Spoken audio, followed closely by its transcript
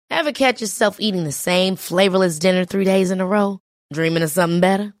Ever catch yourself eating the same flavorless dinner 3 days in a row? Dreaming of something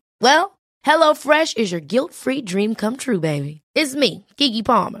better? Well, HelloFresh is your guilt-free dream come true, baby. It's me, Keke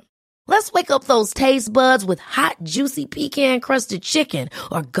Palmer. Let's wake up those taste buds with hot, juicy pecan-crusted chicken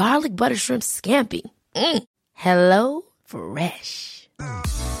or garlic butter shrimp scampi. Hello Fresh.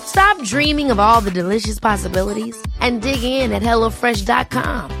 Stop dreaming of all the delicious possibilities and dig in at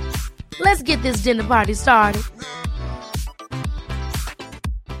HelloFresh.com. Let's get this dinner party started.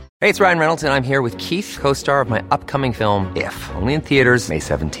 Hey, it's Ryan Reynolds, and I'm here with Keith, co-star of my upcoming film, If, only in theaters May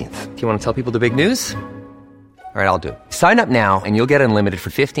 17th. Do you want to tell people the big news? All right, I'll do it. Sign up now and you'll get unlimited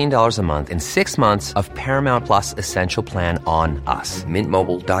for $15 a month and 6 months of Paramount Plus Essential Plan on us.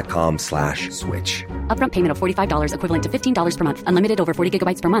 MintMobile.com/switch. Upfront payment of $45 equivalent to $15 per month. Unlimited over 40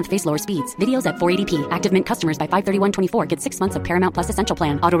 gigabytes per month. Face lower speeds. Videos at 480p. Active Mint customers by 531.24 get 6 months of Paramount Plus Essential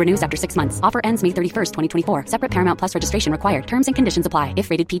Plan. Auto renews after 6 months. Offer ends May 31st, 2024. Separate Paramount Plus registration required. Terms and conditions apply if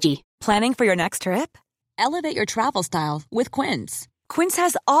rated PG. Planning for your next trip? Elevate your travel style with Quince. Quince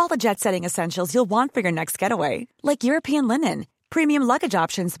has all the jet-setting essentials you'll want for your next getaway, like European linen, premium luggage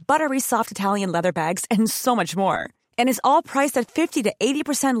options, buttery soft Italian leather bags, and so much more. And is all priced at 50 to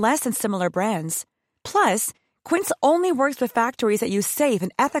 80% less than similar brands. Plus, Quince only works with factories that use safe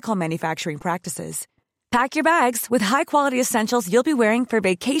and ethical manufacturing practices. Pack your bags with high-quality essentials you'll be wearing for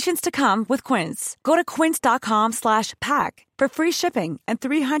vacations to come with Quince. Go to quince.com/pack for free shipping and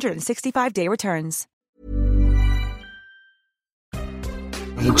 365-day returns.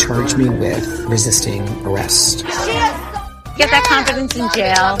 He charged me with resisting arrest. Get that confidence in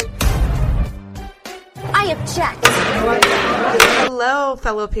jail. I object. Hello,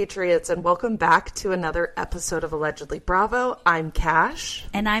 fellow patriots, and welcome back to another episode of Allegedly Bravo. I'm Cash.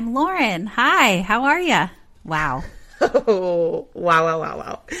 And I'm Lauren. Hi, how are you? Wow. Oh,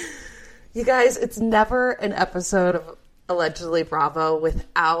 wow. You guys, it's never an episode of Allegedly Bravo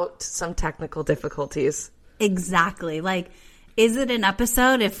without some technical difficulties. Exactly. Like, is it an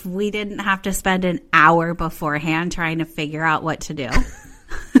episode if we didn't have to spend an hour beforehand trying to figure out what to do?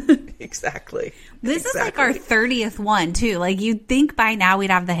 Exactly. This is like our 30th one, too. Like, you'd think by now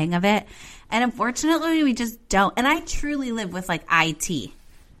we'd have the hang of it. And unfortunately, we just don't. And I truly live with, like, IT.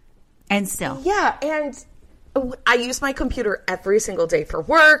 And still. Yeah, and I use my computer every single day for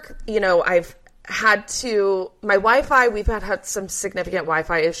work. You know, I've had to, my Wi-Fi, we've had some significant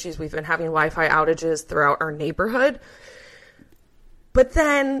Wi-Fi issues. We've been having Wi-Fi outages throughout our neighborhood. But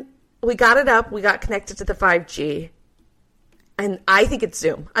then we got it up. We got connected to the 5G. And I think it's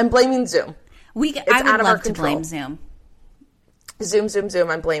Zoom. I'm blaming Zoom. I would love to blame Zoom. Zoom,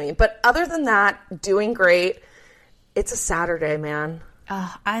 I'm blaming. But other than that, doing great. It's a Saturday, man.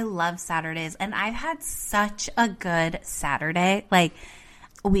 Oh, I love Saturdays. And I've had such a good Saturday. Like,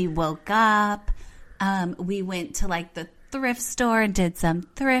 we woke up. We went to, like, the thrift store and did some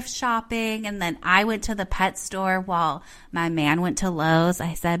thrift shopping, and then I went to the pet store while my man went to Lowe's.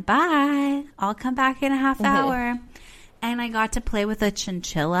 I said, bye, I'll come back in a half hour. And I got to play with a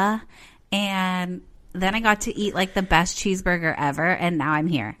chinchilla, and then I got to eat like the best cheeseburger ever, and now I'm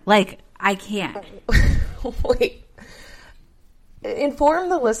here. Like, I can't. Wait. Inform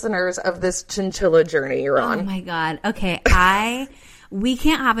the listeners of this chinchilla journey you're on. Oh my God. Okay, we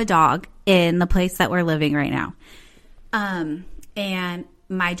can't have a dog in the place that we're living right now. And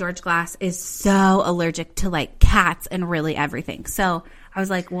my George Glass is so allergic to like cats and really everything. So I was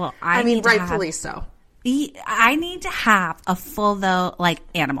like, well, I mean, rightfully so. I need to have a full though, like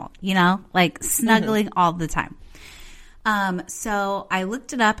animal, you know, like snuggling all the time. So I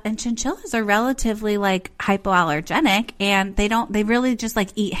looked it up, and chinchillas are relatively like hypoallergenic, and they really just like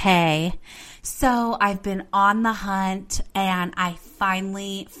eat hay. So I've been on the hunt, and I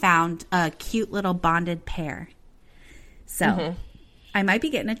finally found a cute little bonded pair. So I might be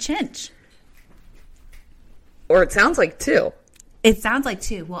getting a chinch. Or it sounds like two. It sounds like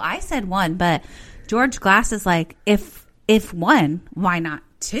two. Well, I said one, but George Glass is like, if one, why not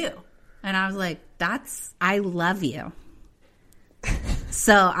two? And I was like, I love you.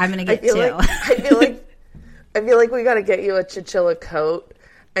 So I'm going to get two. I feel like we got to get you a chinchilla coat.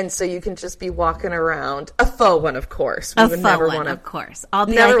 And so you can just be walking around. A faux one, of course. We would never want to, of course. I'll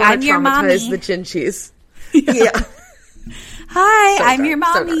be like, I'm your mommy. The chinchies. Yeah. Hi, so I'm your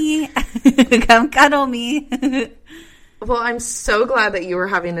mommy. Come cuddle me. Well, I'm so glad that you were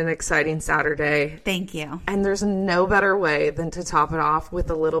having an exciting Saturday. Thank you. And there's no better way than to top it off with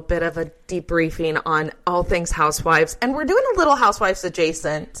a little bit of a debriefing on all things Housewives. And we're doing a little Housewives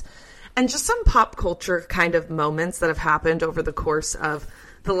adjacent and just some pop culture kind of moments that have happened over the course of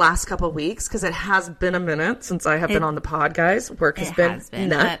the last couple of weeks, because it has been a minute since I have been on the pod, guys. Work has been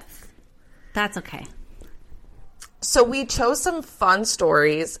nuts. That's okay. So we chose some fun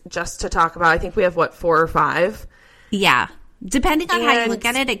stories just to talk about. I think we have, 4 or 5? Yeah. Depending on how you look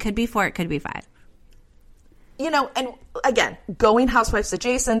at it, it could be 4, it could be 5. And again, going housewives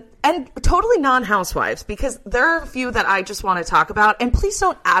adjacent and totally non-housewives, because there are a few that I just want to talk about. And please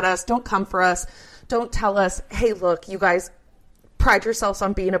don't add us. Don't come for us. Don't tell us, hey, look, you guys pride yourselves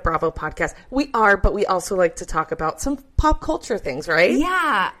on being a Bravo podcast. We are, but we also like to talk about some pop culture things, right?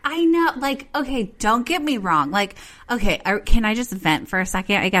 Yeah, I know. Okay, don't get me wrong. Okay, can I just vent for a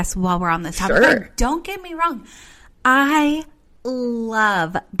second, I guess, while we're on this topic? Sure. Don't get me wrong. I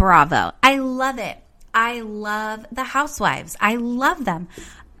love Bravo. I love it. I love the housewives. I love them.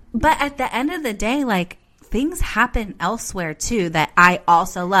 But at the end of the day, things happen elsewhere too that I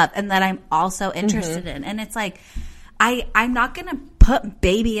also love and that I'm also interested in. And it's I'm not going to put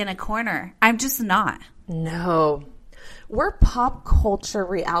baby in a corner. I'm just not. No. We're pop culture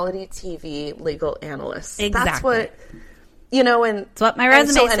reality TV legal analysts. Exactly. That's what, and it's what my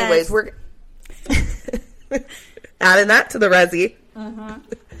resume says. Anyways, we're adding that to the resi. Mm-hmm.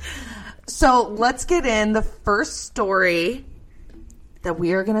 So let's get in the first story that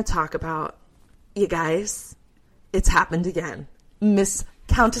we are going to talk about. You guys, it's happened again. Miss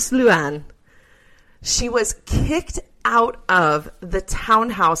Countess Luann. She was kicked out of the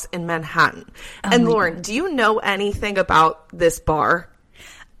townhouse in Manhattan. And Lauren, do you know anything about this bar?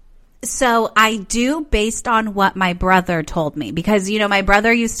 So I do, based on what my brother told me, because, my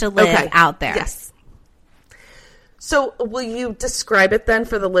brother used to live out there. Yes. So will you describe it then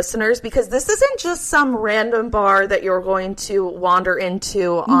for the listeners? Because this isn't just some random bar that you're going to wander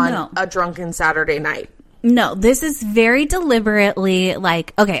into on a drunken Saturday night. No, this is very deliberately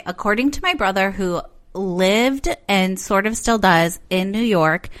according to my brother, who lived and sort of still does in New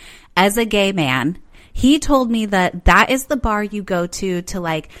York as a gay man, he told me that is the bar you go to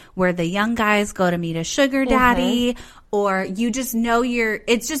where the young guys go to meet a sugar daddy, or you just know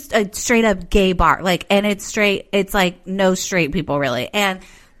it's just a straight up gay bar. And it's no straight people really. And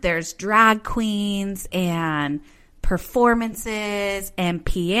there's drag queens and performances and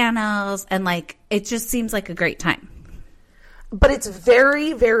pianos, and it just seems like a great time. But it's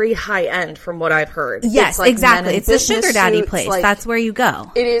very, very high end from what I've heard. Yes, exactly. It's a sugar daddy place. That's where you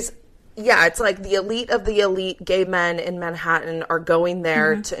go. It is. Yeah, it's the elite of the elite gay men in Manhattan are going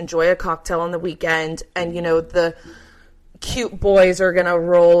there to enjoy a cocktail on the weekend. And, the cute boys are going to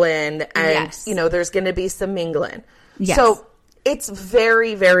roll in and, there's going to be some mingling. Yes. So it's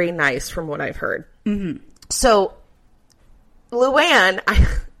very, very nice from what I've heard. Mm-hmm. So, Luann,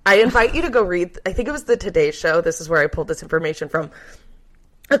 I invite you to go read, I think it was the Today Show. This is where I pulled this information from.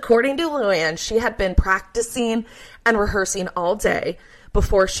 According to Luann, she had been practicing and rehearsing all day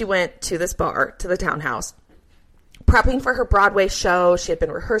before she went to this bar, to the townhouse, prepping for her Broadway show. She had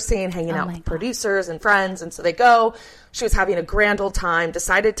been rehearsing, hanging out with producers and friends. And so they go. She was having a grand old time,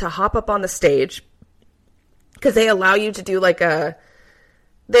 decided to hop up on the stage because they allow you to do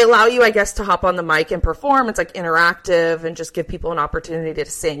they allow you, I guess, to hop on the mic and perform. It's interactive and just give people an opportunity to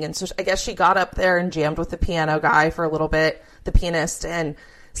sing. And so I guess she got up there and jammed with the piano guy for a little bit, the pianist, and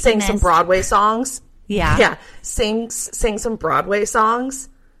sang some Broadway songs. Yeah. Yeah. Sang some Broadway songs.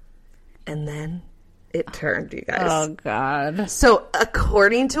 And then it turned, you guys. Oh, God. So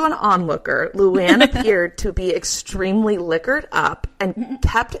according to an onlooker, Luann appeared to be extremely liquored up and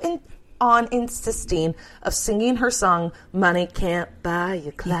kept on insisting of singing her song, Money Can't Buy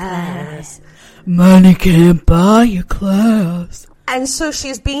You Class. Money can't buy you class. And so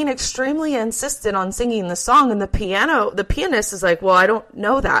she's being extremely insistent on singing the song, and the pianist is like, well, I don't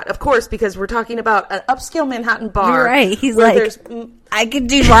know that. Of course, because we're talking about an upscale Manhattan bar. You're right. He's I could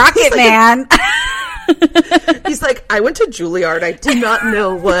do Rocket Man. He's like, I went to Juilliard. I did not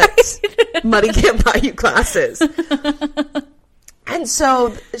know what Money Can't Buy You class is. And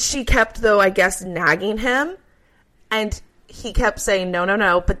so she kept, though, I guess, nagging him. And he kept saying, no, no,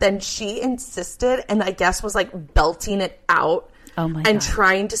 no. But then she insisted and I guess was belting it out. Oh my and God.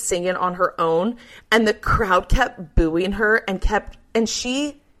 Trying to sing it on her own. And the crowd kept booing her and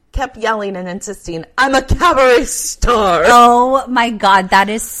she kept yelling and insisting, I'm a cabaret star. Oh my God. That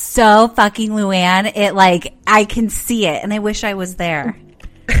is so fucking Luann. I can see it and I wish I was there.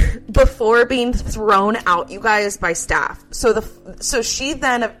 Before being thrown out, you guys, by staff. So she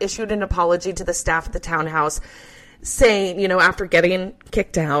then issued an apology to the staff at the townhouse saying, after getting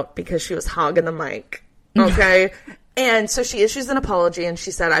kicked out because she was hogging the mic. Okay. And so she issues an apology and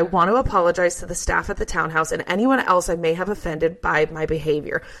she said, I want to apologize to the staff at the townhouse and anyone else I may have offended by my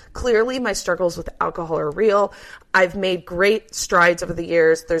behavior. Clearly, my struggles with alcohol are real. I've made great strides over the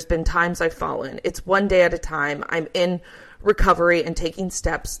years. There's been times I've fallen. It's one day at a time. I'm in recovery and taking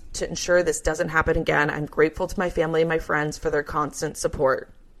steps to ensure this doesn't happen again. I'm grateful to my family and my friends for their constant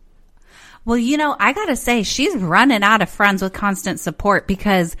support. Well, you know, I got to say, she's running out of friends with constant support,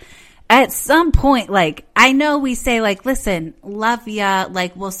 because at some point, like, I know we say, like, listen, love ya,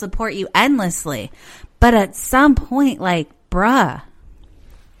 like, we'll support you endlessly. But at some point, like, bruh,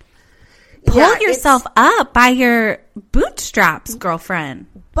 pull yourself up by your bootstraps, girlfriend.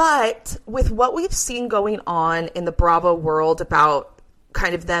 But with what we've seen going on in the Bravo world about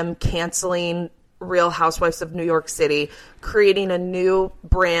kind of them canceling Real Housewives of New York City, creating a new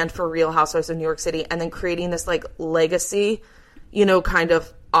brand for Real Housewives of New York City, and then creating this like legacy, you know, kind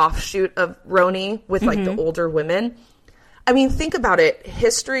of offshoot of Roni with like the older women. I mean, think about it.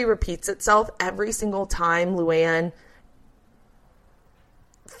 History repeats itself every single time Luann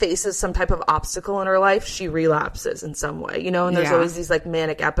faces some type of obstacle in her life. She relapses in some way, you know, and there's always these like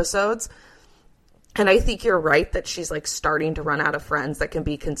manic episodes. And I think you're right that she's like starting to run out of friends that can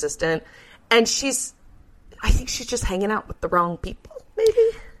be consistent. And I think she's just hanging out with the wrong people,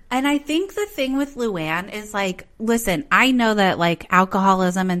 maybe. And I think the thing with Luann is like, listen, I know that like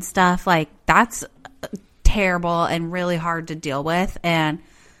alcoholism and stuff, like that's terrible and really hard to deal with. And,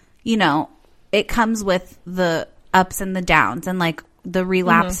 you know, it comes with the ups and the downs and like the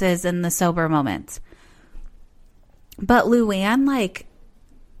relapses and the sober moments. But Luann, like,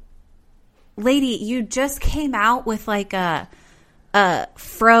 lady, you just came out with like a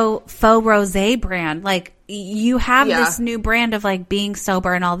faux rosé brand. Like, you have this new brand of like being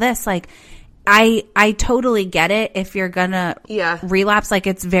sober and all this. Like, I totally get it. If you're gonna relapse, like,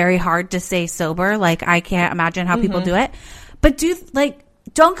 it's very hard to stay sober. Like, I can't imagine how people do it. But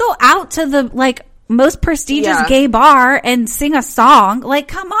don't go out to the like most prestigious gay bar and sing a song. Like,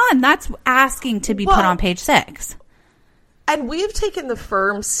 come on, that's asking to be put on page 6. And we've taken the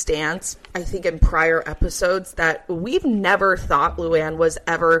firm stance, I think, in prior episodes that we've never thought Luann was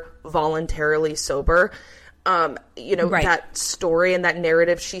ever voluntarily sober. You know, that story and that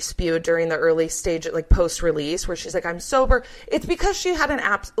narrative she spewed during the early stage, like post-release, where she's like, I'm sober. It's because she had an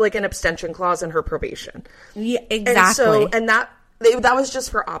abstention clause in her probation. Yeah, exactly. And that was just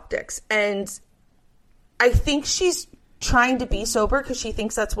for optics. And I think she's trying to be sober because she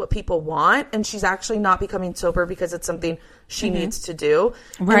thinks that's what people want, and she's actually not becoming sober because it's something she needs to do.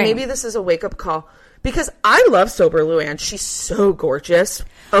 Right. And maybe this is a wake-up call, because I love sober Luann. She's so gorgeous.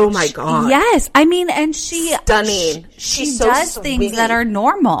 Oh my God. Yes. I mean, and she stunning. She so does sweet. Things that are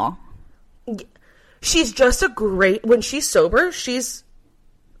normal. She's just when she's sober, she's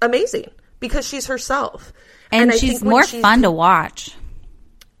amazing because she's herself. And she's more fun to watch.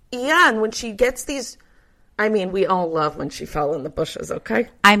 Yeah, and when she gets these, I mean, we all love when she fell in the bushes, okay?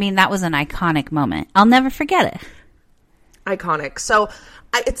 I mean, that was an iconic moment. I'll never forget it. Iconic. So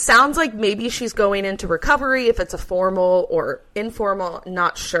it sounds like maybe she's going into recovery, if it's a formal or informal,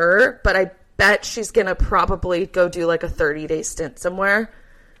 not sure. But I bet she's going to probably go do like a 30-day stint somewhere.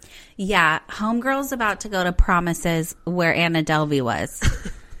 Yeah, homegirl's about to go to Promises where Anna Delvey was.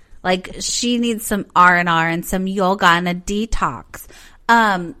 Like, she needs some R&R and some yoga and a detox.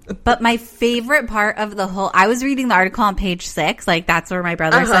 But my favorite part of the whole, I was reading the article on page 6, like that's where my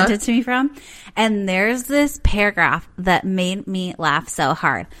brother sent it to me from. And there's this paragraph that made me laugh so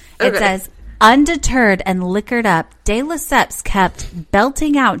hard. It says, undeterred and liquored up, De Lesseps kept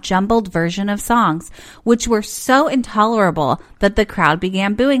belting out jumbled version of songs, which were so intolerable that the crowd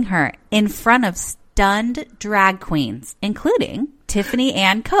began booing her in front of stunned drag queens, including Tiffany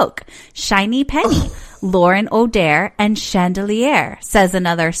Ann Coke, Shiny Penny, Lauren O'Dare, and Chandelier, says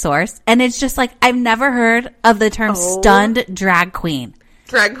another source. And it's just like, I've never heard of the term stunned drag queen.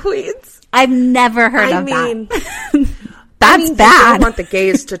 Drag queens? I've never heard of that. That's bad. You don't want the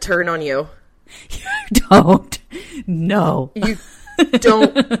gays to turn on you. You don't. No. You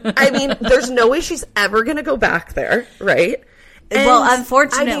don't. I mean, there's no way she's ever going to go back there, right? And well,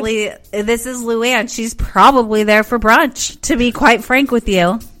 unfortunately, this is Luann. She's probably there for brunch, to be quite frank with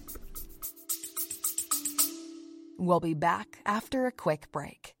you. We'll be back after a quick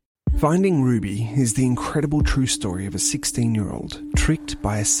break. Finding Ruby is the incredible true story of a 16-year-old tricked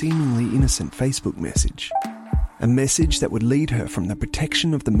by a seemingly innocent Facebook message. A message that would lead her from the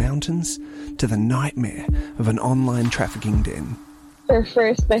protection of the mountains to the nightmare of an online trafficking den. Her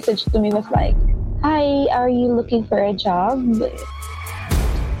first message to me was like, "Hi, are you looking for a job?"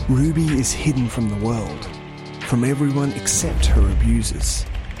 Ruby is hidden from the world, from everyone except her abusers.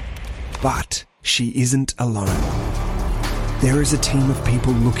 But she isn't alone. There is a team of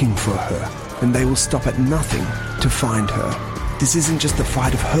people looking for her, and they will stop at nothing to find her. This isn't just the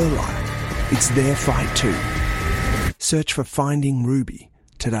fight of her life, it's their fight too. Search for Finding Ruby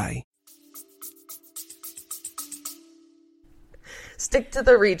today. Stick to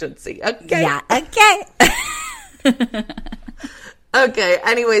the Regency. Okay. Yeah, okay. Okay,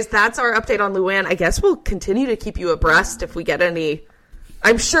 anyways, that's our update on Luann. I guess we'll continue to keep you abreast if we get any.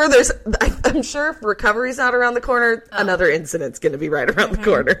 I'm sure if recovery's not around the corner, another incident's going to be right around the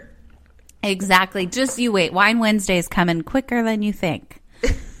corner. Exactly. Just you wait. Wine Wednesday is coming quicker than you think.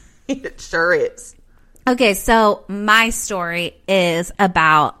 It sure is. Okay, so my story is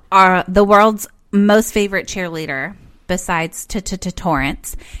about the world's most favorite cheerleader besides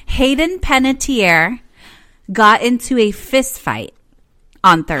Torrance. Hayden Panettiere got into a fist fight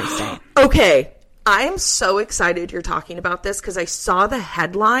on Thursday. Okay, I am so excited you're talking about this because I saw the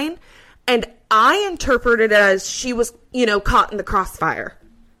headline and I interpreted it as she was, caught in the crossfire.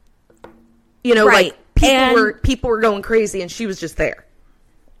 Right. Like people were going crazy and she was just there.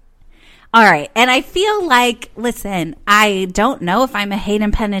 All right. And I feel like, listen, I don't know if I'm a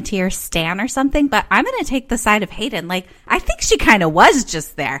Hayden Panettiere stan or something, but I'm going to take the side of Hayden. Like, I think she kind of was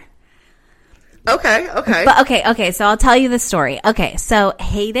just there. Okay. But okay. So I'll tell you the story. Okay. So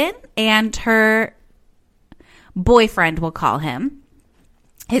Hayden and her boyfriend, we'll call him.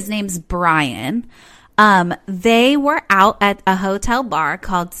 His name's Brian. They were out at a hotel bar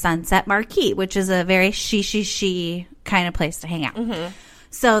called Sunset Marquee, which is a very she kind of place to hang out. Mm-hmm.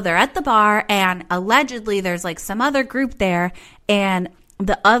 So they're at the bar, and allegedly there's like some other group there, and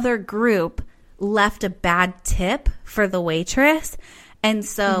the other group left a bad tip for the waitress. And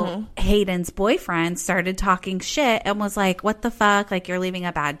so Hayden's boyfriend started talking shit and was like, what the fuck? Like, you're leaving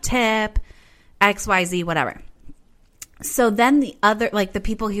a bad tip, XYZ, whatever. So then the other, like the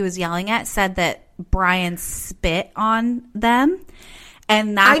people he was yelling at said that Brian spit on them.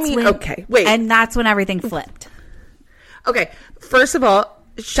 And that's and that's when everything flipped. Okay. First of all,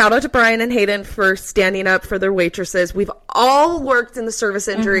 shout out to Brian and Hayden for standing up for their waitresses. We've all worked in the service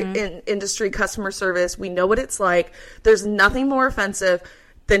industry, customer service. We know what it's like. There's nothing more offensive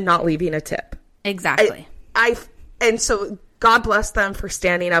than not leaving a tip. Exactly. And so God bless them for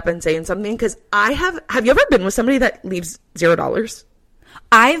standing up and saying something. Because have you ever been with somebody that leaves $0?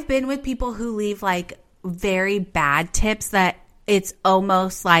 I've been with people who leave like very bad tips that it's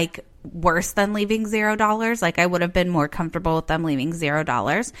almost like worse than leaving $0. Like, I would have been more comfortable with them leaving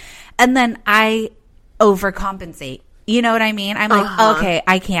 $0. And then I overcompensate. You know what I mean? I'm like, okay,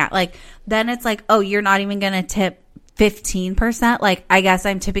 I can't. Like, then it's like, oh, you're not even going to tip 15%? Like, I guess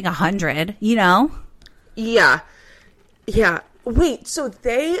I'm tipping 100, Yeah. Wait, so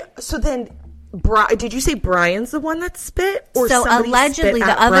then did you say Brian's the one that spit? Or so allegedly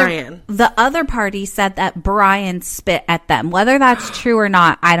the other party said that Brian spit at them. Whether that's true or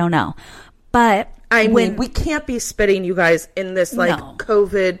not, I don't know. But I mean, we can't be spitting, you guys, in this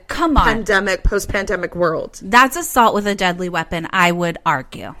COVID pandemic, post-pandemic world. That's assault with a deadly weapon, I would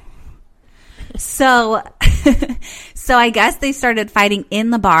argue. So I guess they started fighting in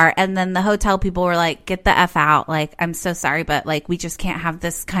the bar, and then the hotel people were like, get the F out. Like, I'm so sorry, but like, we just can't have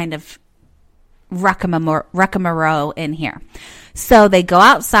this kind of ruckamorow in here. So they go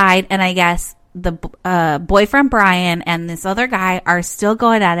outside, and I guess the boyfriend Brian and this other guy are still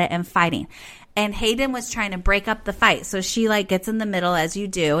going at it and fighting. And Hayden was trying to break up the fight. So she like gets in the middle, as you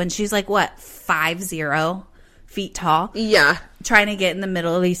do, and she's like, what, 5'0" feet tall? Yeah. Trying to get in the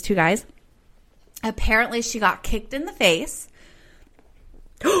middle of these two guys. Apparently she got kicked in the face.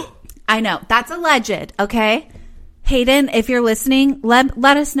 I know. That's alleged, okay? Hayden, if you're listening, let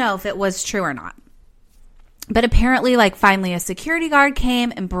us know if it was true or not. But apparently, like, finally a security guard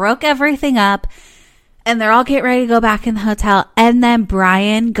came and broke everything up, and they're all getting ready to go back in the hotel. And then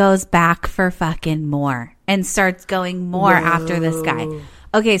Brian goes back for fucking more and starts going more after this guy.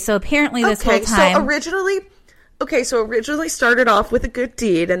 Okay, so apparently this whole time... So originally started off with a good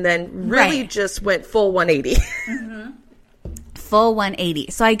deed and then really just went full 180. Full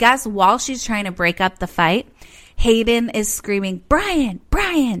 180. So I guess while she's trying to break up the fight, Hayden is screaming, Brian,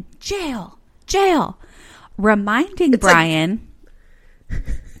 jail, reminding Brian.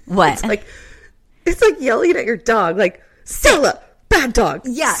 What? It's like yelling at your dog, like, Stella, bad dog.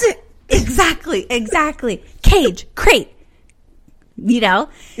 Yeah, sit. Exactly. Cage, crate. Yeah.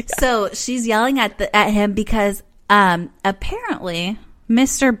 So she's yelling at him because apparently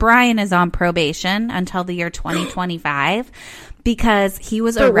Mr. Brian is on probation until the year 2025 because he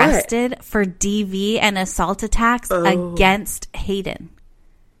was arrested for DV and assault attacks against Hayden.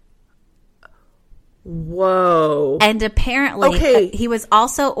 Whoa. And apparently he was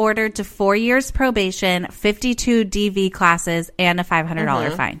also ordered to 4 years probation, 52 DV classes, and a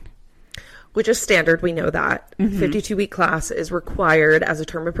 $500 fine. Which is standard. We know that. 52-week class is required as a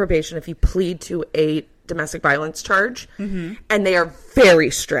term of probation if you plead to a domestic violence charge. And they are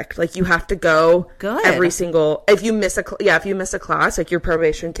very strict. Like, you have to go every single, if you miss a class, like, your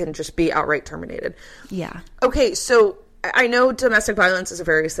probation can just be outright terminated. Yeah. Okay, so I know domestic violence is a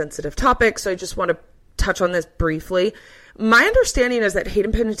very sensitive topic, so I just want to touch on this briefly. My understanding is that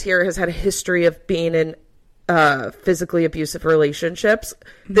Hayden Panettiere has had a history of being in physically abusive relationships.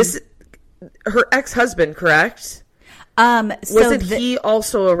 Her ex-husband, correct? Wasn't he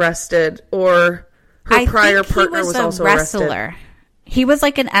also arrested, or her prior partner was also arrested? He was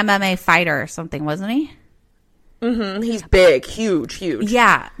like an MMA fighter or something, wasn't he? He's big, huge.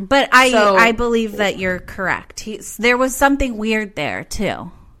 Yeah, but I believe that you're correct. There was something weird there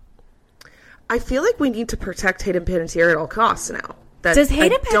too. I feel like we need to protect Hayden Panettiere at all costs now. Does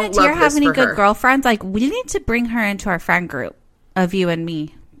Hayden Panettiere have any good girlfriends? Like, we need to bring her into our friend group of you and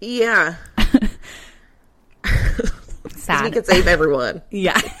me. Yeah. Sad. We could save everyone.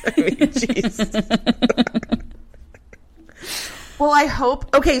 Yeah. I mean, jeez. Well, I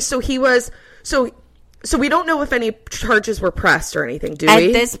hope. Okay, so he was. So we don't know if any charges were pressed or anything, do we?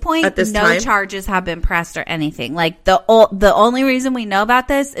 At this point, no charges have been pressed or anything. Like, the only reason we know about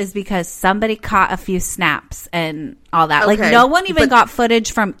this is because somebody caught a few snaps and all that. Okay, like, no one even got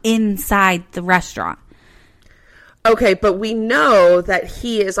footage from inside the restaurant. Okay, but we know that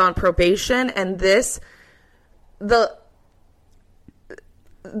he is on probation, and the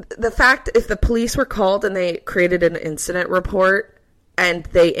fact, if the police were called and they created an incident report and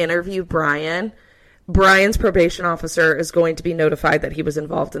they interviewed Brian's probation officer is going to be notified that he was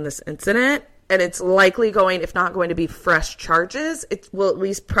involved in this incident, and it's likely going, if not going to be fresh charges, it will at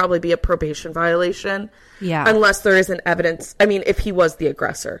least probably be a probation violation. Yeah. Unless there isn't evidence. I mean, if he was the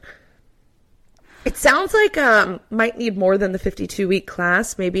aggressor. It sounds like might need more than the 52-week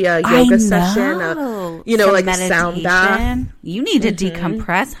class. Maybe a yoga session, like a sound bath. You need to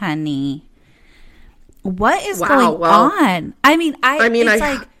decompress, honey. What is going on? I mean, it's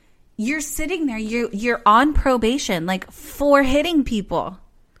like you're sitting there. You're on probation, like, for hitting people,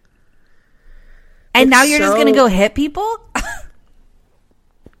 and now you're just going to go hit people.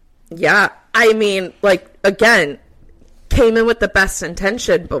 Yeah, I mean, like, again, came in with the best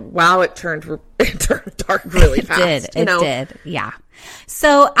intention, but wow, it turned dark really fast. It did. Yeah.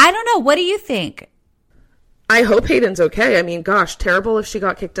 So I don't know. What do you think? I hope Hayden's okay. I mean, gosh, terrible if she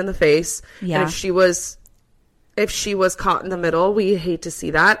got kicked in the face. Yeah. And if she was caught in the middle, we hate to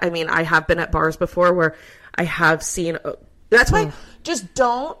see that. I mean, I have been at bars before where I have seen. That's why just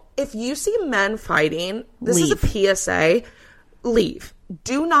don't. If you see men fighting, this is a PSA. Leave.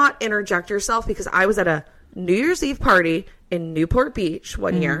 Do not interject yourself, because I was at a New Year's Eve party in Newport Beach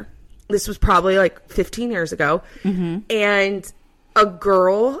one year. This was probably like 15 years ago. And a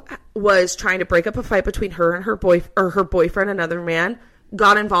girl was trying to break up a fight between her and her boyfriend, another man,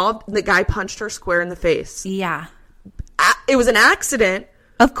 got involved. The guy punched her square in the face. Yeah. It was an accident.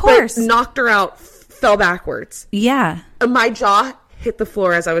 Of course. But knocked her out, fell backwards. Yeah. And my jaw hit the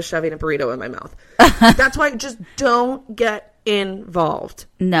floor as I was shoving a burrito in my mouth. That's why just don't get involved.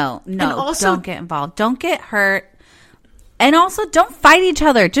 No, also, don't get involved. Don't get hurt. And also, don't fight each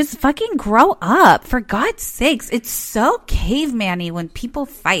other. Just fucking grow up. For God's sakes. It's so caveman-y when people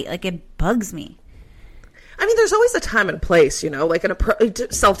fight. Like, it bugs me. I mean, there's always a time and place, like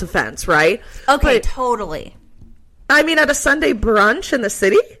in self-defense, right? Okay, but, totally. I mean, at a Sunday brunch in the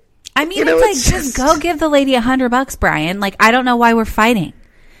city? I mean, it's just go give the lady $100, Brian. Like, I don't know why we're fighting.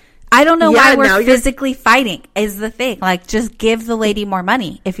 I don't know why we're physically fighting is the thing. Like, just give the lady more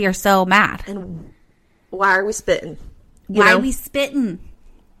money if you're so mad. And why are we spitting? Why are we spitting?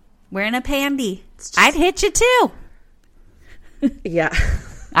 We're in a pandy. I'd hit you too. Yeah.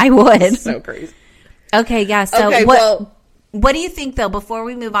 I would. It's so crazy. Okay, yeah. So what do you think, though, before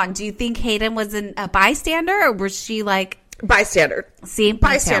we move on? Do you think Hayden was a bystander, or was she like... Bystander. See?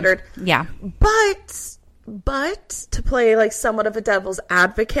 Bystander. Yeah. But to play like somewhat of a devil's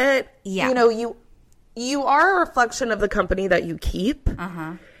advocate, you are a reflection of the company that you keep.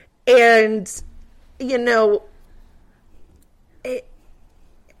 And,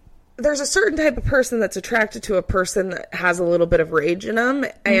 there's a certain type of person that's attracted to a person that has a little bit of rage in them.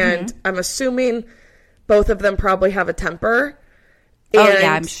 And I'm assuming both of them probably have a temper. And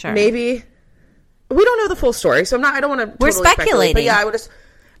yeah, I'm sure. Maybe we don't know the full story, so I don't want to. We're speculating. But yeah, I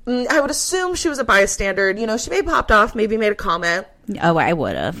would assume she was a bystander. She may have popped off, maybe made a comment. Oh, I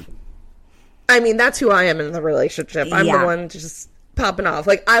would have. I mean, that's who I am in the relationship. I'm the one just popping off.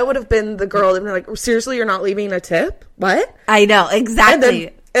 Like, I would have been the girl that would be like, seriously, you're not leaving a tip? What? I know,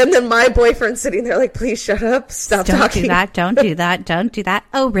 exactly. And then my boyfriend's sitting there like, please shut up. Stop talking. Don't do that. Don't do that.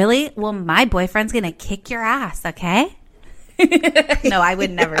 Oh, really? Well, my boyfriend's going to kick your ass, okay? No, I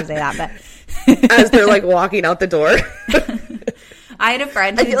would never say that, but... as they're like walking out the door. I had a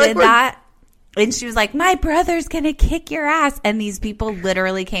friend who did that. And she was like, my brother's going to kick your ass. And these people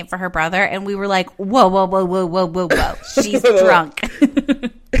literally came for her brother. And we were like, whoa, whoa, whoa, whoa, whoa, whoa, whoa. She's drunk.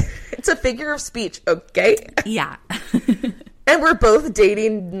 It's a figure of speech, okay? Yeah. And we're both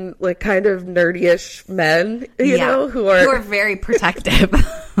dating like kind of nerdy-ish men, you know, who are very protective.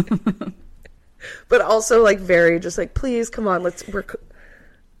 But also like very just like, please, come on,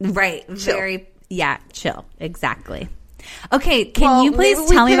 right. Chill. Very, chill. Exactly. Okay, can you please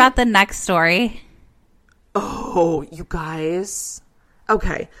tell me about the next story? Oh, you guys.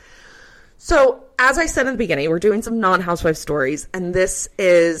 Okay. So, as I said in the beginning, we're doing some non-housewife stories, and this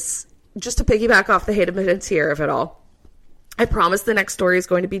is just to piggyback off the hated minutes here of it all. I promise the next story is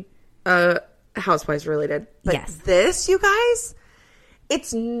going to be housewives related. But yes. This, you guys,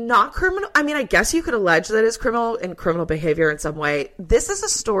 it's not criminal. I mean, I guess you could allege that it's criminal behavior in some way. This is a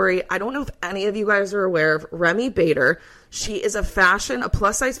story. I don't know if any of you guys are aware of Remy Bader. She is a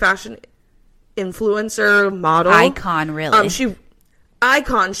plus size fashion influencer, model. Icon, really. She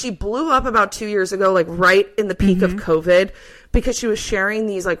blew up about 2 years ago, like right in the peak of COVID, because she was sharing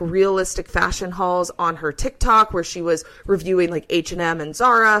these like realistic fashion hauls on her TikTok where she was reviewing like H&M and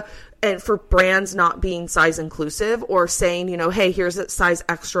Zara, and for brands not being size inclusive or saying, you know, hey, here's a size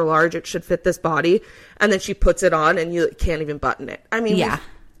extra large, it should fit this body. And then she puts it on and you can't even button it. I mean, we've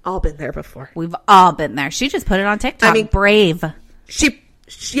all been there before. We've all been there. She just put it on TikTok. I mean, brave. She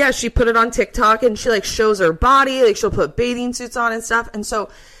put it on TikTok and she like shows her body, like she'll put bathing suits on and stuff. And so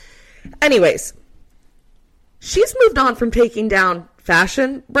anyways, she's moved on from taking down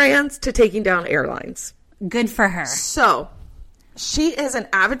fashion brands to taking down airlines. Good for her. So she is an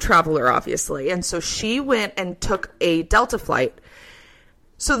avid traveler, obviously. And so she went and took a Delta flight.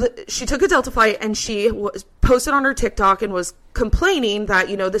 So she took a Delta flight and she posted on her TikTok and was complaining that,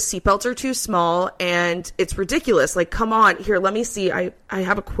 you know, the seatbelts are too small and it's ridiculous. Like, come on, here, let me see. I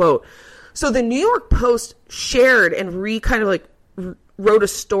have a quote. So the New York Post shared and wrote a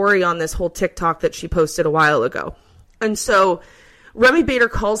story on this whole TikTok that she posted a while ago. And so Remy Bader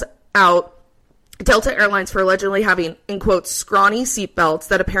calls out Delta Airlines for allegedly having, in quotes, scrawny seatbelts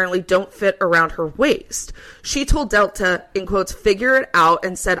that apparently don't fit around her waist. She told Delta, in quotes, figure it out,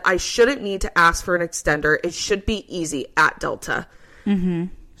 and said, I shouldn't need to ask for an extender. It should be easy at Delta. Mm-hmm.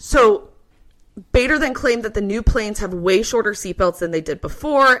 So Bader then claimed that the new planes have way shorter seatbelts than they did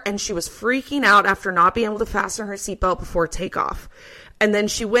before, and she was freaking out after not being able to fasten her seatbelt before takeoff. And then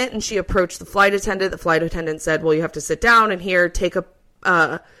she went and she approached the flight attendant. The flight attendant said, well, you have to sit down and here, take a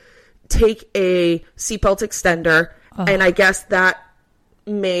seatbelt extender. Oh. And I guess that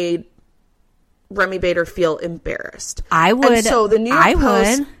made Remy Bader feel embarrassed. I would. And so the New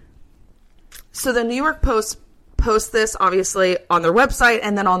York Post posts this obviously on their website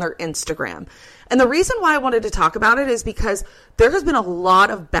and then on their Instagram. And the reason why I wanted to talk about it is because there has been a lot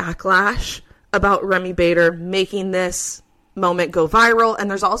of backlash about Remy Bader making this moment go viral,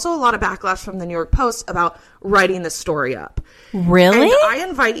 and there's also a lot of backlash from the New York Post about writing the story up. Really? And I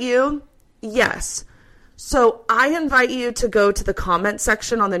invite you, yes. So I invite you to go to the comment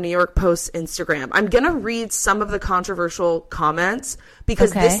section on the New York Post Instagram. I'm going to read some of the controversial comments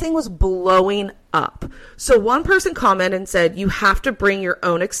because this thing was blowing up. So one person commented and said, you have to bring your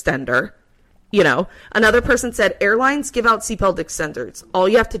own extender. You know, another person said, airlines give out seatbelt extenders. All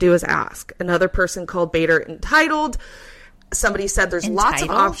you have to do is ask. Another person called Bader entitled. Somebody said there's lots of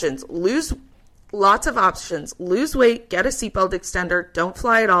options. Lose weight, get a seatbelt extender, don't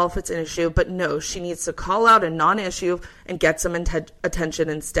fly at all if it's an issue. But no, she needs to call out a non-issue and get some attention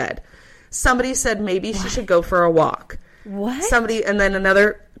instead. Somebody said maybe she should go for a walk. What? And then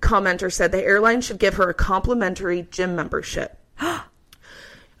another commenter said the airline should give her a complimentary gym membership.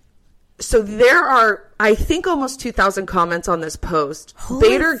 So there are, I think, almost 2,000 comments on this post.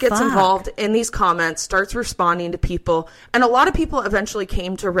 Bader gets involved in these comments, starts responding to people, and a lot of people eventually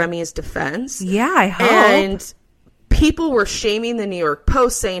came to Remy's defense. Yeah, I hope. And people were shaming the New York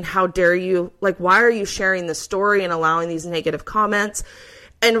Post, saying, how dare you, like, why are you sharing this story and allowing these negative comments?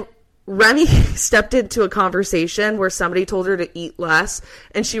 And Remy stepped into a conversation where somebody told her to eat less,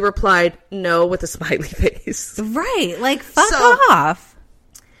 and she replied, no, with a smiley face. Right, like, fuck off.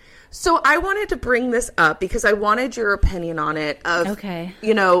 So I wanted to bring this up because I wanted your opinion on it.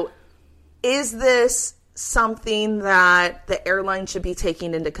 You know, is this something that the airline should be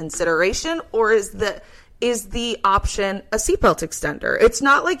taking into consideration, or is the option a seatbelt extender? It's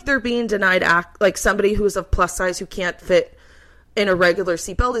not like they're being denied like somebody who's of plus size who can't fit in a regular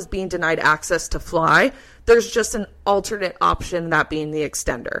seatbelt is being denied access to fly. There's just an alternate option, that being the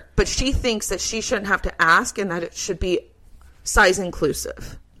extender. But she thinks that she shouldn't have to ask and that it should be size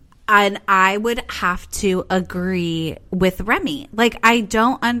inclusive. And I would have to agree with Remy. Like, I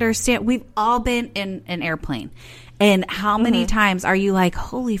don't understand. We've all been in an airplane. And how many times are you like,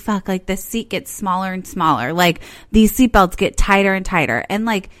 holy fuck, like the seat gets smaller and smaller. Like these seatbelts get tighter and tighter. And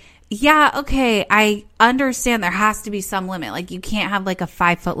like, yeah, okay, I understand there has to be some limit. Like you can't have like a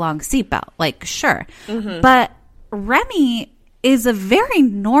 5-foot-long seatbelt. Like, sure. But Remy is a very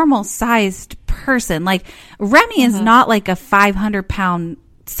normal-sized person. Like, Remy is not like a 500-pound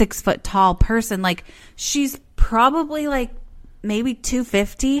 6-foot-tall person. Like, she's probably like maybe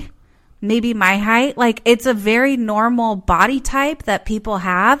 250, maybe my height. Like, it's a very normal body type that people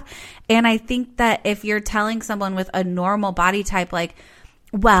have. And I think that if you're telling someone with a normal body type, like,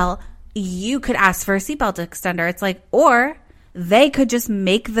 well, you could ask for a seatbelt extender, it's like, or they could just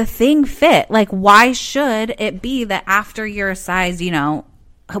make the thing fit. Like, why should it be that after you're a size, you know,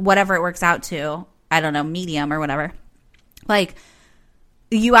 whatever it works out to, I don't know, medium or whatever, like,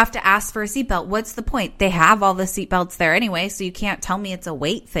 you have to ask for a seatbelt? What's the point? They have all the seatbelts there anyway, so you can't tell me it's a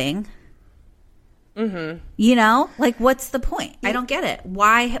weight thing. You know? Like, what's the point? I don't get it.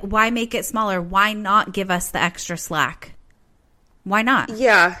 Why make it smaller? Why not give us the extra slack? Why not?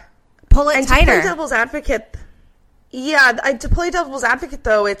 Yeah. Pull it tighter. To play devil's advocate, to play devil's advocate,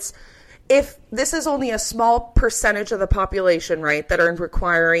 though, it's if this is only a small percentage of the population, right, that are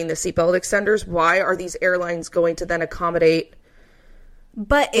requiring the seatbelt extenders, why are these airlines going to then accommodate?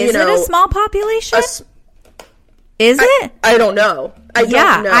 But is it a small population? Is it? I don't know. I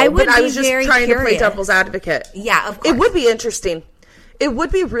don't know. I would but be I was just very trying curious. to play devil's advocate. Yeah, of course. It would be interesting. It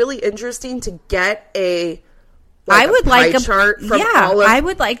would be really interesting to get a chart from all of, I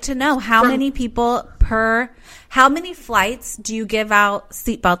would like to know how many people how many flights do you give out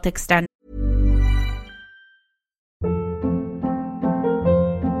seatbelt extenders?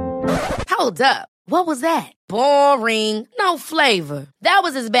 Hold up. What was that? Boring. No flavor. That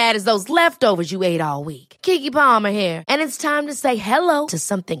was as bad as those leftovers you ate all week. Keke Palmer here. And it's time to say hello to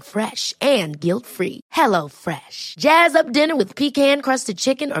something fresh and guilt-free. Hello Fresh. Jazz up dinner with pecan-crusted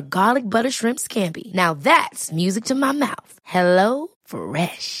chicken or garlic butter shrimp scampi. Now that's music to my mouth. Hello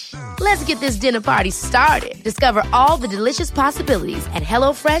Fresh. Let's get this dinner party started. Discover all the delicious possibilities at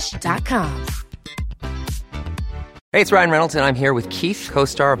HelloFresh.com. Hey, it's Ryan Reynolds, and I'm here with Keith,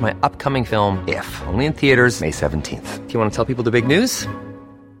 co-star of my upcoming film, If, only in theaters May 17th. Do you want to tell people the big news?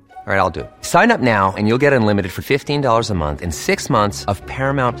 All right, I'll do it. Sign up now and you'll get unlimited for $15 a month and 6 months of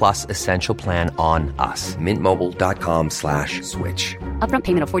Paramount Plus Essential Plan on us. MintMobile.com/switch. Upfront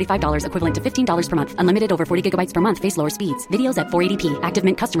payment of $45 equivalent to $15 per month. Unlimited over 40 gigabytes per month. Face lower speeds. Videos at 480p. Active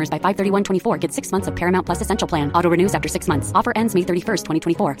Mint customers by 531.24 get 6 months of Paramount Plus Essential Plan. Auto renews after 6 months. Offer ends May 31st,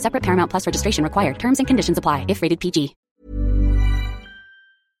 2024. Separate Paramount Plus registration required. Terms and conditions apply if rated PG.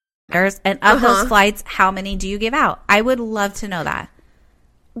 And of those flights, how many do you give out? I would love to know that.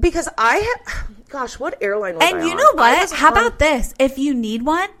 Because what airline was I on? And you know what? How about this? If you need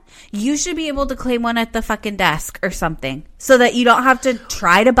one, you should be able to claim one at the fucking desk or something so that you don't have to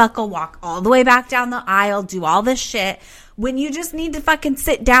try to buckle walk all the way back down the aisle, do all this shit when you just need to fucking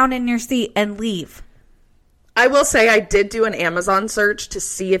sit down in your seat and leave. I will say I did do an Amazon search to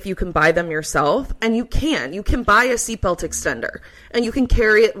see if you can buy them yourself, and you can. You can buy a seatbelt extender, and you can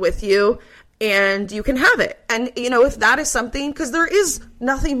carry it with you, and you can have it. And, you know, if that is something, because there is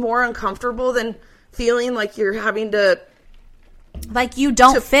nothing more uncomfortable than feeling like you're having to... Like you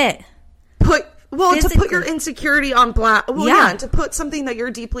don't fit. To put your insecurity on blast. And to put something that you're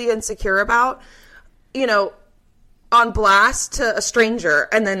deeply insecure about, you know, on blast to a stranger,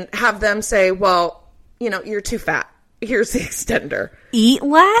 and then have them say, well, you know, you're too fat. Here's the extender. Eat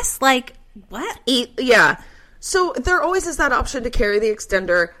less? Like, what? Yeah. So there always is that option to carry the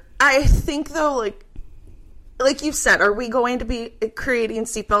extender. I think, though, like you said, are we going to be creating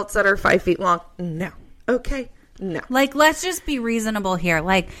seatbelts that are 5 feet long? No. Okay. No. Like, let's just be reasonable here.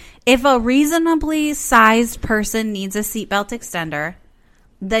 Like, if a reasonably sized person needs a seatbelt extender,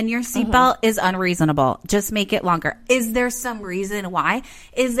 then your seatbelt is unreasonable. Just make it longer. Is there some reason why?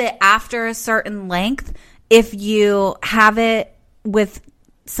 Is it after a certain length, if you have it with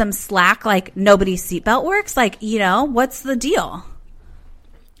some slack, like nobody's seatbelt works? Like, you know, what's the deal?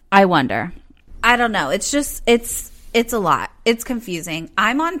 I wonder. I don't know. It's just, it's a lot. It's confusing.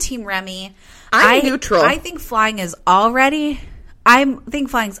 I'm on Team Remy. I'm neutral. I think flying is already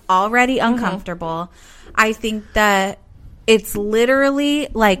uncomfortable. I think that it's literally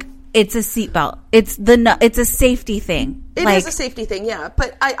like it's a seatbelt. It's a safety thing. It is a safety thing, yeah.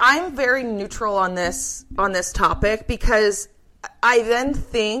 But I'm very neutral on this topic because I then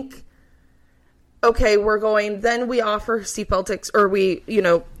think okay, then we offer seatbelt, or we,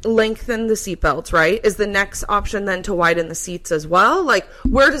 lengthen the seatbelts, right? Is the next option then to widen the seats as well? Like,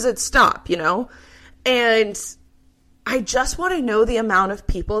 where does it stop, And I just want to know the amount of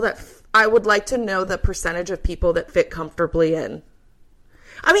people that, I would like to know the percentage of people that fit comfortably in.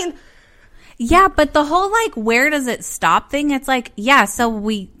 I mean... Yeah, but the whole, like, where does it stop thing, it's like, yeah, so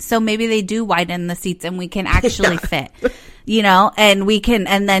maybe they do widen the seats and we can actually fit, and we can,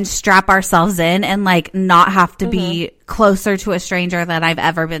 and then strap ourselves in and, like, not have to be closer to a stranger than I've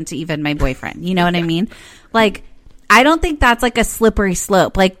ever been to even my boyfriend. You know what I mean? Like, I don't think that's, like, a slippery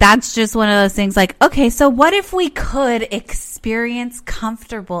slope. Like, that's just one of those things, like, okay, so what if we could experience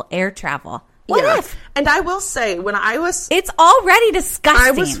comfortable air travel? What if? And I will say, it's already disgusting.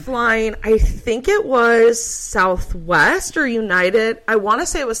 I was flying, I think it was Southwest or United. I want to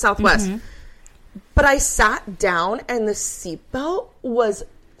say it was Southwest. But I sat down and the seatbelt was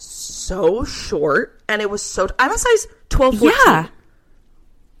so short and it was I'm a size 12, 14. Yeah.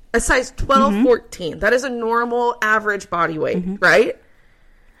 A size 12, 14. That is a normal average body weight, right?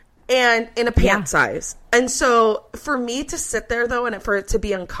 And in a pant size. And so for me to sit there, though, and for it to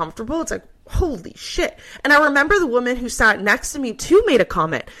be uncomfortable, it's like, holy shit. And I remember the woman who sat next to me, too, made a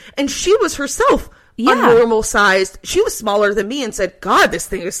comment. And she was herself a normal sized. She was smaller than me and said, God, this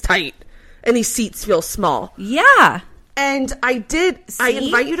thing is tight. And these seats feel small. Yeah. And I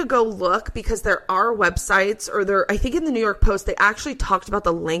invite you to go look, because there are websites, or I think in the New York Post, they actually talked about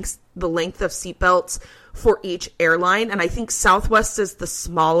the length of seatbelts for each airline. And I think Southwest is the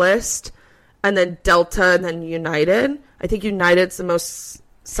smallest, and then Delta, and then United. I think United's the most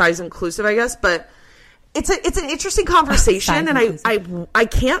size inclusive, I guess. But it's an interesting conversation, and I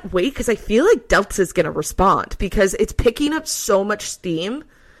can't wait, because I feel like Delta is going to respond, because it's picking up so much steam.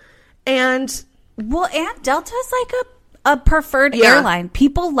 And Delta's like a preferred airline.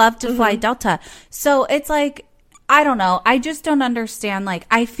 People love to fly Delta. So it's like, I don't know. I just don't understand. Like,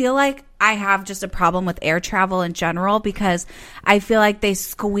 I feel like I have just a problem with air travel in general, because I feel like they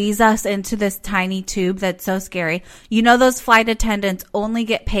squeeze us into this tiny tube that's so scary. Those flight attendants only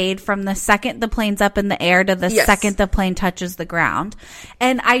get paid from the second the plane's up in the air to the second the plane touches the ground.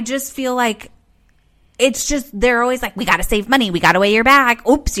 And I just feel like it's just, they're always like, we got to save money. We got to weigh your bag.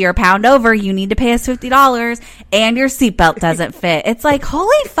 Oops, you're a pound over. You need to pay us $50 and your seatbelt doesn't fit. It's like,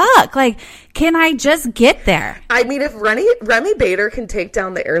 holy fuck. Like, can I just get there? I mean, if Remy Bader can take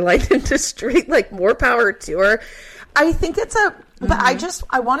down the airline industry, like, more power to her. I think it's but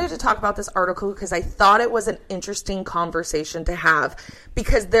I wanted to talk about this article because I thought it was an interesting conversation to have,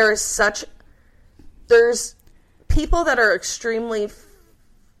 because there's people that are extremely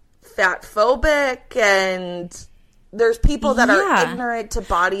fat phobic, and there's people that are ignorant to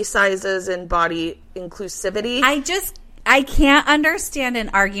body sizes and body inclusivity. I can't understand an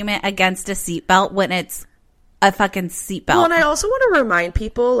argument against a seatbelt when it's a fucking seatbelt. Well, and I also want to remind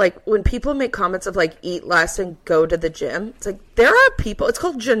people, like, when people make comments of, like, eat less and go to the gym, it's like, there are people, it's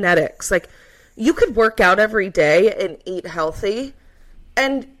called genetics. Like, you could work out every day and eat healthy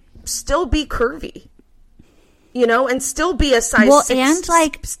and still be curvy. And still be a size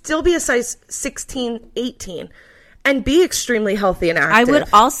still be a size 16, 18, and be extremely healthy and active. I would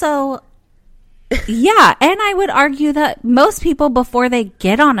also, and I would argue that most people, before they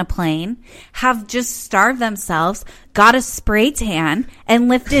get on a plane, have just starved themselves, got a spray tan, and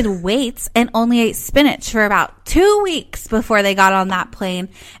lifted weights, and only ate spinach for about 2 weeks before they got on that plane,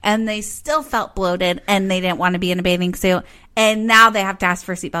 and they still felt bloated, and they didn't want to be in a bathing suit. And now they have to ask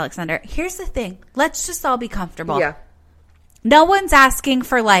for a seatbelt extender. Here's the thing. Let's just all be comfortable. Yeah. No one's asking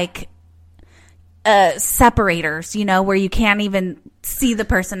for, like, separators, where you can't even see the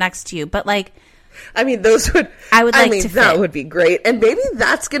person next to you. But, like, I mean, those would... that would be great. And maybe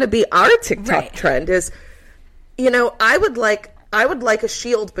that's going to be our TikTok trend is, I would like a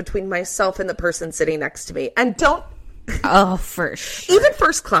shield between myself and the person sitting next to me. And don't... Oh, for sure. Even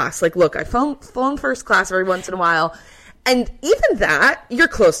first class. Like, look, I've flown first class every once in a while. And even that, you're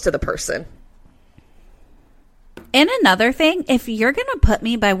close to the person. And another thing, if you're going to put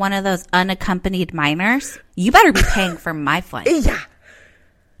me by one of those unaccompanied minors, you better be paying for my flight. Yeah.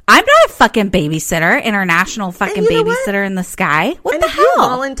 I'm not a fucking babysitter, international fucking babysitter in the sky. What the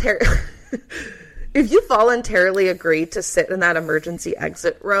hell? If you voluntarily agree to sit in that emergency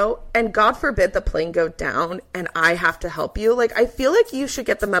exit row, and God forbid the plane go down and I have to help you, like, I feel like you should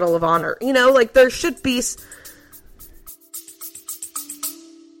get the Medal of Honor. Like, there should be...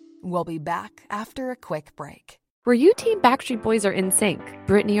 We'll be back after a quick break. Were you Team Backstreet Boys or NSYNC,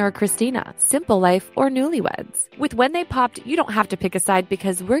 Britney or Christina, Simple Life or Newlyweds? With When They Popped, you don't have to pick a side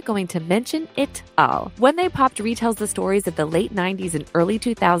because we're going to mention it all. When They Popped retells the stories of the late 90s and early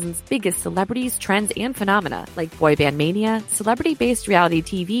 2000s biggest celebrities, trends, and phenomena like boy band mania, celebrity-based reality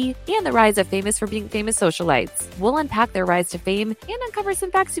TV, and the rise of famous for being famous socialites. We'll unpack their rise to fame and uncover some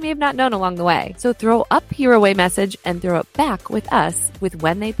facts you may have not known along the way. So throw up your away message and throw it back with us with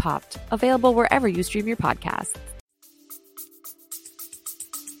When They Popped, available wherever you stream your podcasts.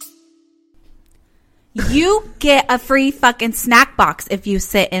 You get a free fucking snack box if you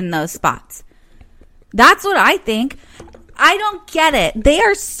sit in those spots. That's what I think. I don't get it. They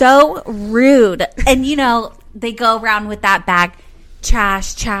are so rude. And, you know, they go around with that bag.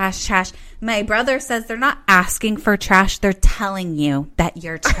 Trash, trash, trash. My brother says they're not asking for trash. They're telling you that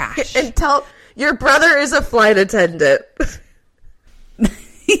you're trash. And your brother is a flight attendant.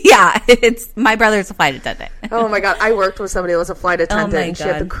 Yeah, my brother's a flight attendant. Oh, my God. I worked with somebody who was a flight attendant. And she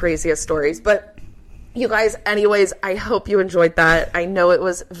had the craziest stories. But you guys, anyways, I hope you enjoyed that. I know it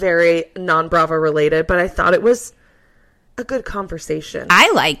was very non-Bravo related, but I thought it was a good conversation.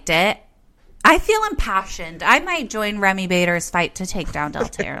 I liked it. I feel impassioned. I might join Remy Bader's fight to take down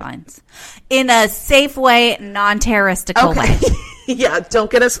Delta Airlines in a safe way, non-terroristical way. Yeah,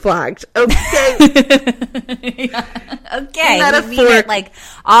 don't get us flagged. Okay. Okay. We mean it like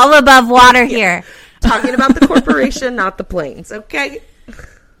all above water here. Talking about the corporation, not the planes. Okay.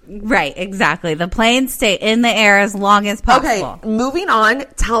 Right, exactly. The planes stay in the air as long as possible. Okay, moving on.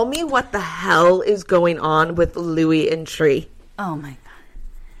 Tell me what the hell is going on with Louis and Tree. Oh, my God.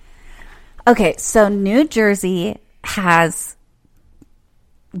 Okay, so New Jersey has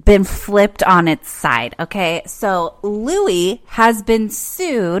been flipped on its side, okay? So Louis has been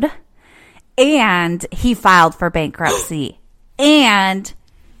sued, and he filed for bankruptcy. And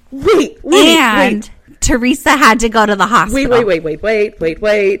Teresa had to go to the hospital.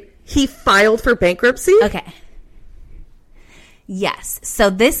 Wait. He filed for bankruptcy? Okay. Yes. So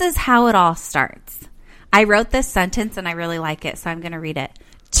this is how it all starts. I wrote this sentence and I really like it, so I'm going to read it.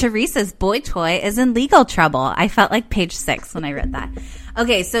 Teresa's boy toy is in legal trouble. I felt like page 6 when I read that.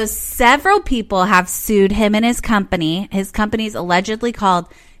 Okay, so several people have sued him and his company. His company's allegedly called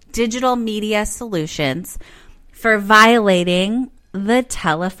Digital Media Solutions for violating the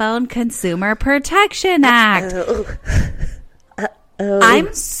Telephone Consumer Protection Act.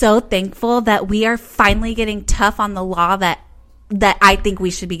 I'm so thankful that we are finally getting tough on the law that I think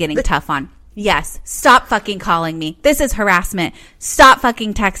we should be getting tough on. Yes, stop fucking calling me. This is harassment. Stop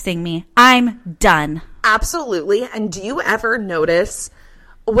fucking texting me. I'm done. Absolutely. And do you ever notice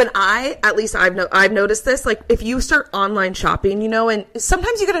when I've noticed this, like if you start online shopping, you know, and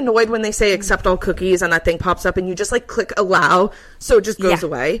sometimes you get annoyed when they say accept all cookies and that thing pops up and you just like click allow, so it just goes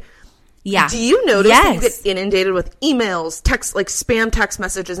away. Yeah. Do you notice that you get inundated with emails, text, like spam text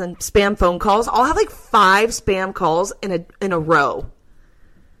messages and spam phone calls? I'll have like 5 spam calls in a row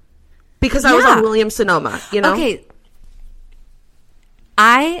because I was on Williams Sonoma, you know? Okay.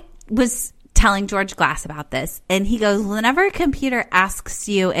 I was telling George Glass about this, and he goes, whenever a computer asks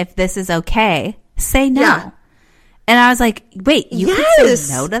you if this is okay, say no. Yeah. And I was like, wait, you can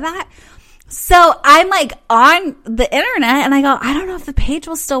say no to that? So I'm like on the internet and I go, I don't know if the page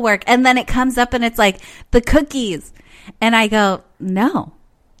will still work. And then it comes up and it's like the cookies. And I go, no.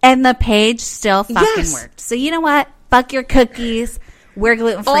 And the page still fucking worked. So you know what? Fuck your cookies. We're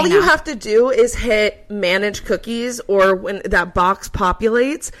gluten-free All now. you have to do is hit manage cookies, or when that box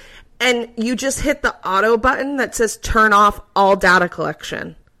populates, and you just hit the auto button that says turn off all data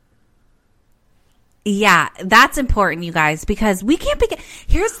collection. Yeah, that's important, you guys, because we can't be.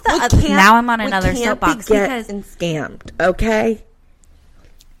 Here's the. Now I'm on another soapbox because scammed. Okay.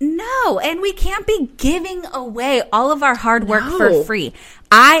 No, and we can't be giving away all of our hard work for free.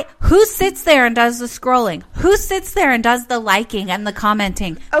 Who sits there and does the scrolling? Who sits there and does the liking and the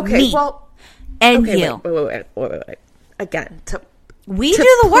commenting? Okay, me. And you. Wait. Again, we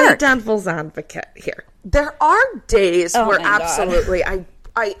do the work. Devil's advocate here. There are days where absolutely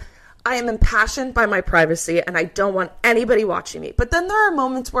I am impassioned by my privacy and I don't want anybody watching me. But then there are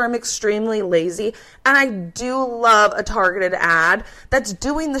moments where I'm extremely lazy and I do love a targeted ad that's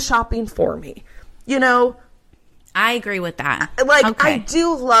doing the shopping for me. You know? I agree with that. Like, I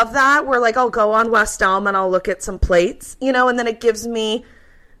do love that where, like, I'll go on West Elm and I'll look at some plates, you know, and then it gives me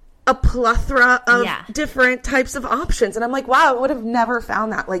a plethora of different types of options. And I'm like, wow, I would have never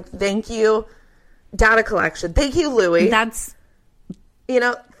found that. Like, thank you, data collection. Thank you, Louis. You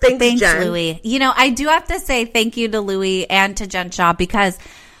know, thanks, Jen. Louis. You know, I do have to say thank you to Louis and to Jen Shaw because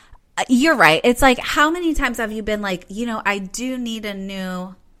you're right. It's like, how many times have you been like, you know, I do need a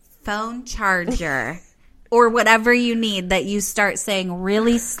new phone charger. or whatever you need that you start saying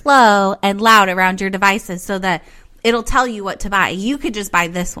really slow and loud around your devices so that it'll tell you what to buy. You could just buy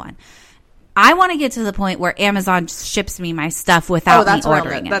this one. I want to get to the point where Amazon ships me my stuff without me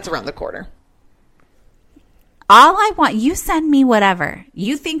ordering it. That's around the corner. All I want, you send me whatever.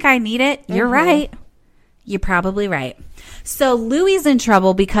 You think I need it? You're right. You're probably right. So Louie's in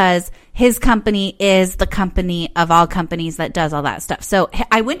trouble because his company is the company of all companies that does all that stuff. So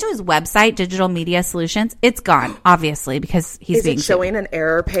I went to his website, Digital Media Solutions. It's gone, obviously, because he's being showing an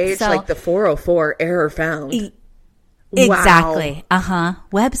error page, like the 404 error found. Exactly. Wow.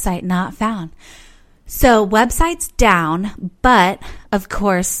 Website not found. So website's down, but of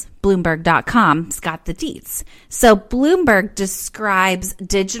course, Bloomberg.com's got the deets. So Bloomberg describes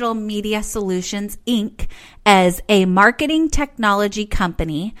Digital Media Solutions, Inc. as a marketing technology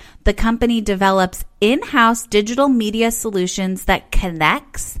company. The company develops in-house digital media solutions that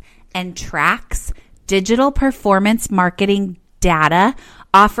connects and tracks digital performance marketing data,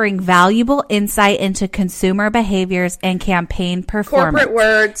 offering valuable insight into consumer behaviors and campaign performance. Corporate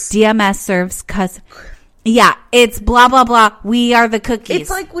words. DMS serves yeah, it's blah, blah, blah. We are the cookies.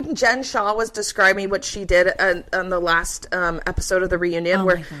 It's like when Jen Shaw was describing what she did on the last episode of The Reunion,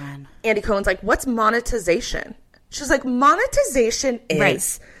 where Andy Cohen's like, what's monetization? She's like, monetization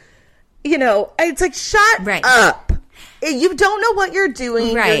is, it's like, shut up. You don't know what you're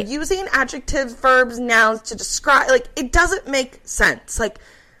doing. You're using adjectives, verbs, nouns to describe. Like, it doesn't make sense. Like,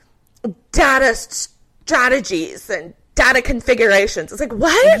 data strategies and data configurations. It's like,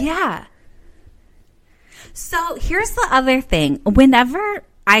 what? Yeah. So here's the other thing. Whenever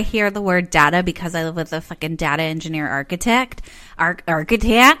I hear the word data, because I live with a fucking data engineer architect, I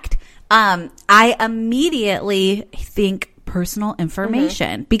immediately think personal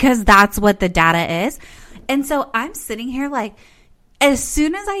information because that's what the data is. And so I'm sitting here like, as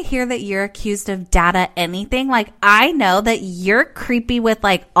soon as I hear that you're accused of data anything, like I know that you're creepy with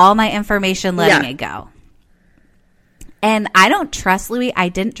like all my information letting it go. And I don't trust Louis. I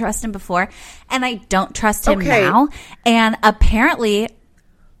didn't trust him before. And I don't trust him now. And apparently...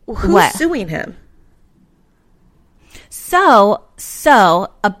 Who's suing him? So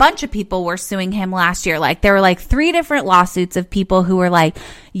a bunch of people were suing him last year. Like there were like 3 different lawsuits of people who were like,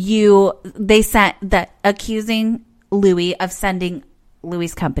 accusing Louis of sending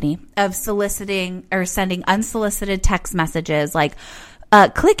Louis' company of soliciting or sending unsolicited text messages like,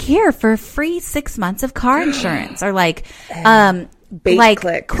 click here for free 6 months of car insurance, or like,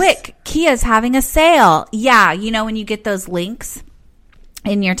 quick, Kia's having a sale. Yeah. When you get those links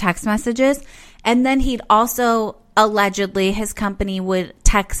in your text messages. And then he'd also allegedly, his company would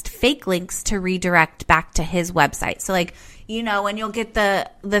text fake links to redirect back to his website. So like, when you'll get the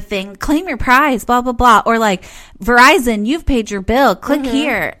thing, claim your prize, blah, blah, blah. Or like Verizon, you've paid your bill, click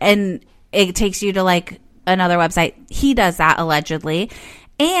here. And it takes you to like another website. He does that allegedly.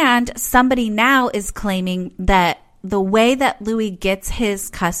 And somebody now is claiming that the way that Louis gets his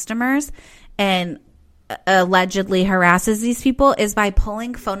customers and allegedly harasses these people is by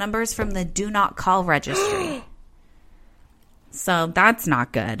pulling phone numbers from the do not call registry. So that's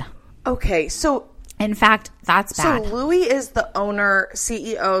not good. Okay, so in fact, that's bad. So Louis is the owner,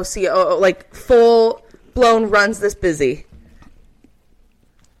 CEO, COO, like full blown runs this busy.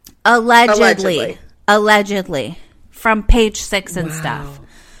 Allegedly. From Page 6 and stuff.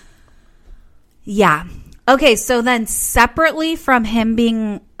 Yeah. Okay, so then separately from him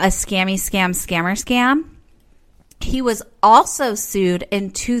being a scammer, he was also sued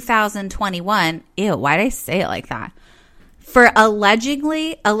in 2021. Ew, why did I say it like that? For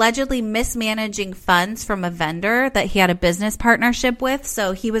allegedly mismanaging funds from a vendor that he had a business partnership with.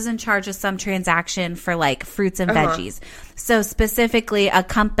 So he was in charge of some transaction for like fruits and veggies. So specifically, a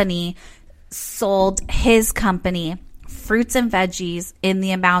company sold his company fruits and veggies in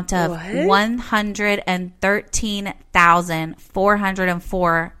the amount of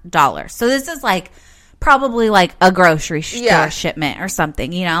 $113,404. So this is like probably like a grocery store shipment or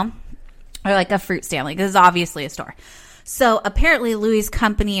something, or like a fruit stand. Like this is obviously a store. So apparently Louis'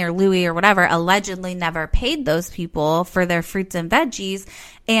 company or Louis or whatever allegedly never paid those people for their fruits and veggies.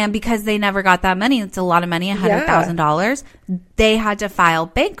 And because they never got that money, it's a lot of money, $100,000, they had to file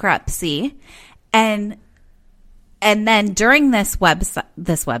bankruptcy. And then during this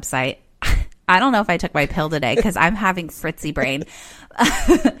website, I don't know if I took my pill today because I'm having fritzy brain.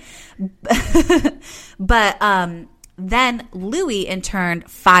 But then Louis in turn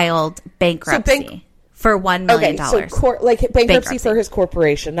filed bankruptcy for $1 million. Okay, so bankruptcy for his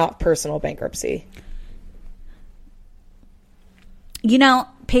corporation, not personal bankruptcy.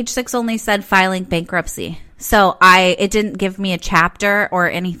 Page 6 only said filing bankruptcy. So it didn't give me a chapter or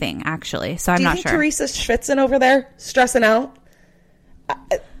anything, actually. So I'm not sure. Do you think Teresa's schwitzing over there, stressing out?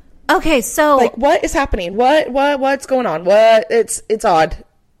 Okay, so like, what is happening? What's going on? It's odd.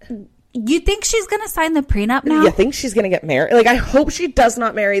 You think she's gonna sign the prenup now? You think she's gonna get married? Like, I hope she does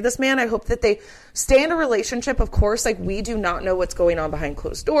not marry this man. I hope that they stay in a relationship. Of course, like, we do not know what's going on behind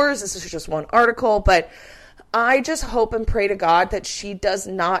closed doors. This is just one article, but I just hope and pray to God that she does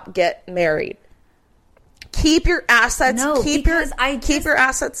not get married. Keep your assets. No, keep your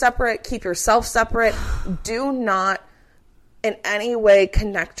assets separate. Keep yourself separate. Do not in any way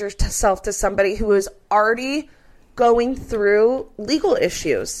connect yourself to somebody who is already going through legal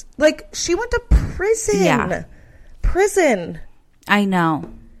issues. Like, she went to prison. Yeah. Prison. I know.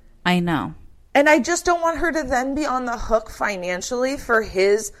 And I just don't want her to then be on the hook financially for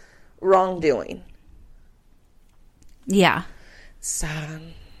his wrongdoing. Yeah. Sad.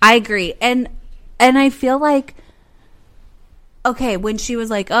 I agree. And I feel like, okay, when she was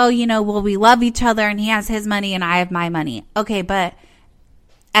like, oh, well, we love each other and he has his money and I have my money. Okay, but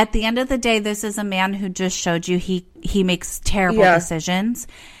at the end of the day, this is a man who just showed you he makes terrible decisions.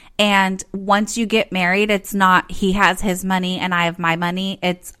 And once you get married, it's not he has his money and I have my money.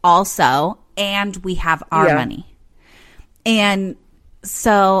 It's also, and we have our money. And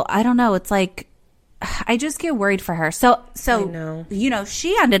so, I don't know. It's like, I just get worried for her. So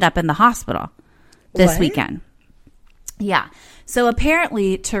she ended up in the hospital this weekend. Yeah. So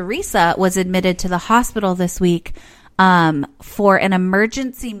apparently Teresa was admitted to the hospital this week for an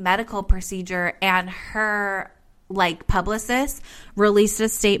emergency medical procedure, and her publicist released a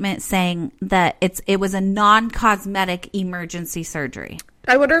statement saying that it was a non-cosmetic emergency surgery.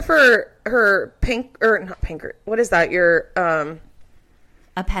 I wonder if her what is that? Your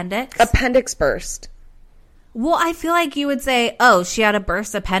appendix burst. Well, I feel like you would say, oh, she had a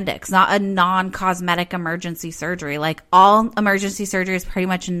burst appendix, not a non-cosmetic emergency surgery. Like, all emergency surgery is pretty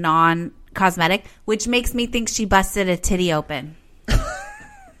much non-cosmetic, which makes me think she busted a titty open.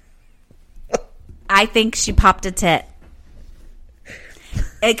 I think she popped a tit.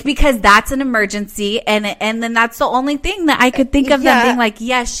 Because that's an emergency, and then that's the only thing that I could think of them being like,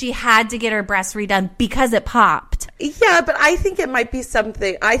 yes, she had to get her breast redone because it popped. Yeah, but I think it might be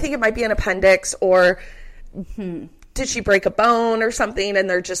something. I think it might be an appendix, or did she break a bone or something, and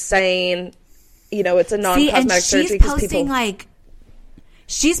they're just saying, it's a non-cosmetic surgery.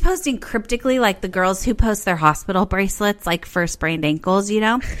 She's posting cryptically, like the girls who post their hospital bracelets, like for sprained ankles,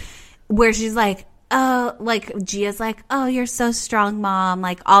 where she's like, oh, like Gia's like, oh, you're so strong, Mom,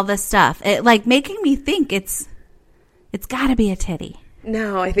 like all this stuff. It making me think it's got to be a titty.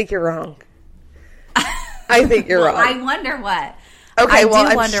 No, I think you're wrong. I think you're wrong. I wonder what. Okay, I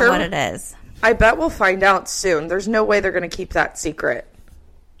wonder what it is. I bet we'll find out soon. There's no way they're going to keep that secret.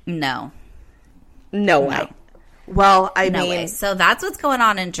 No way. Well, I no mean, way. So that's what's going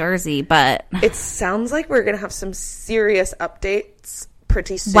on in Jersey, but it sounds like we're going to have some serious updates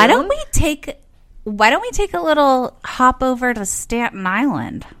pretty soon. Why don't we take a little hop over to Staten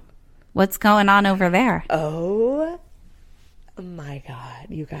Island? What's going on over there? Oh my God,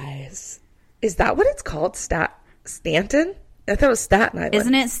 you guys. Is that what it's called? Stanton? I thought it was Staten Island.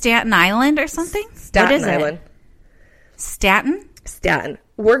 Isn't it Staten Island or something? Staten Island. Staten?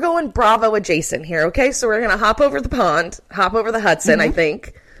 We're going Bravo adjacent here, okay? So we're going to hop over the pond, hop over the Hudson, I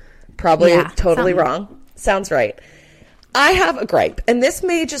think. Probably totally wrong. Sounds right. I have a gripe, and this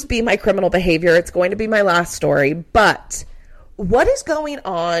may just be my criminal behavior. It's going to be my last story, but what is going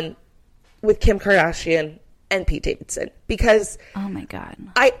on with Kim Kardashian and Pete Davidson? Because oh my God,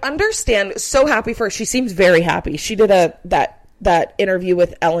 I understand. So happy for her. She seems very happy. She did that interview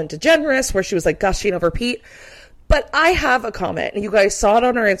with Ellen DeGeneres where she was like gushing over Pete. But I have a comment, and you guys saw it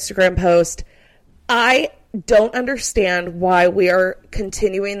on our Instagram post. I don't understand why we are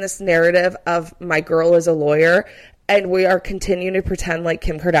continuing this narrative of my girl is a lawyer, and we are continuing to pretend like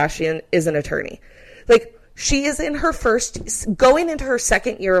Kim Kardashian is an attorney. Like, she is going into her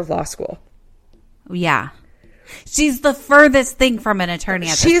second year of law school. Yeah. She's the furthest thing from an attorney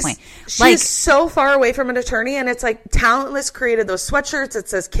at this point. She's so far away from an attorney, and it's like Talentless created those sweatshirts. It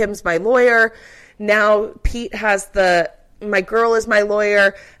says Kim's my lawyer. Now Pete has my girl is my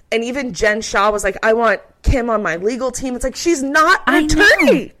lawyer. And even Jen Shah was like, I want Kim on my legal team. It's like, she's not an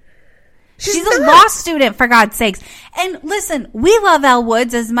attorney. She's a law student, for God's sakes. And listen, we love Elle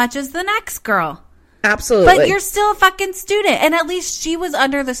Woods as much as the next girl. Absolutely. But you're still a fucking student. And at least she was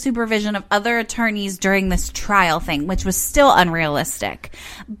under the supervision of other attorneys during this trial thing, which was still unrealistic.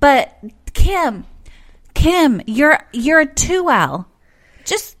 But Kim, you're a 2L.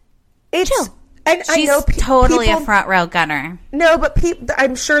 Just chill. And she's I know totally people, a front row gunner. No, but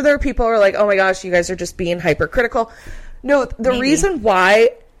I'm sure there are people who are like, oh my gosh, you guys are just being hypercritical. No, the reason why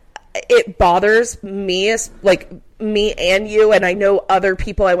it bothers me is like me and you, and I know other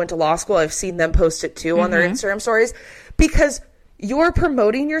people I went to law school, I've seen them post it too on their Instagram stories, because you're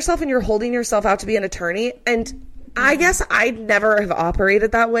promoting yourself and you're holding yourself out to be an attorney. And I guess I never have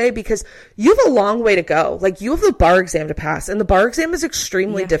operated that way because you have a long way to go. Like, you have the bar exam to pass, and the bar exam is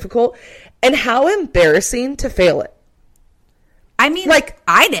extremely difficult. And how embarrassing to fail it. I mean, like,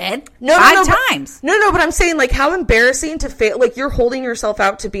 I did five times. But I'm saying, like, how embarrassing to fail. Like, you're holding yourself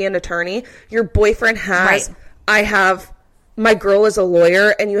out to be an attorney. Your boyfriend has, my girl is a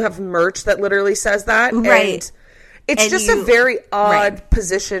lawyer, and you have merch that literally says that. Right. And it's just a very odd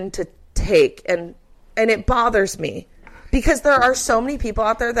position to take. And it bothers me because there are so many people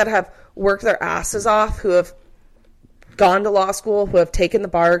out there that have worked their asses off, who have gone to law school, who have taken the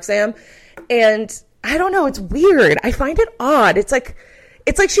bar exam. And I don't know, it's weird. I find it odd. It's like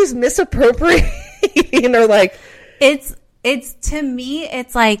she's misappropriating or like it's to me,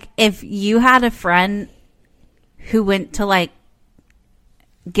 it's like if you had a friend who went to like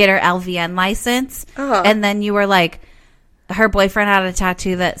get her LVN license and then you were like, her boyfriend had a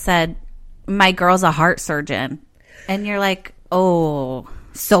tattoo that said, my girl's a heart surgeon. And you're like, oh,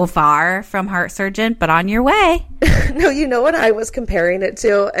 so far from heart surgeon, but on your way. No, you know what I was comparing it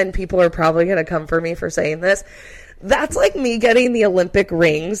to, and people are probably going to come for me for saying this. That's like me getting the Olympic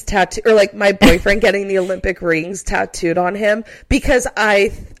rings tattooed, or like my boyfriend getting the Olympic rings tattooed on him because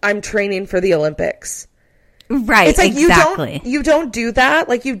I'm training for the Olympics. Right, it's like exactly. You don't do that.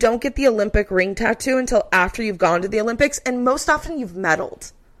 Like, you don't get the Olympic ring tattoo until after you've gone to the Olympics, and most often you've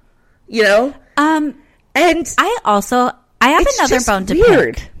medaled. You know? And I have another bone to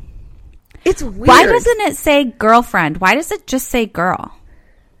pick. It's weird. Why doesn't it say girlfriend? Why does it just say girl?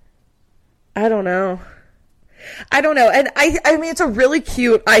 I don't know. And I mean, it's a really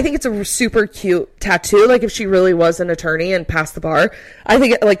cute, I think it's a super cute tattoo. Like, if she really was an attorney and passed the bar, I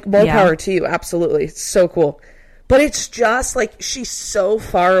think like more power to you. Absolutely. It's so cool. But it's just like, she's so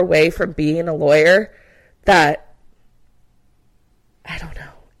far away from being a lawyer that I don't know.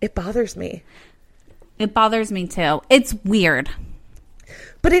 It bothers me. It bothers me too. It's weird.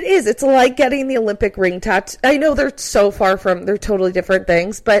 But it is. It's like getting the Olympic ring tattoo. I know they're so far from, they're totally different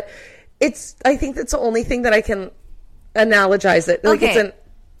things, but I think that's the only thing that I can analogize it. Like, okay.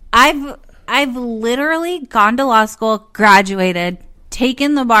 I've literally gone to law school, graduated,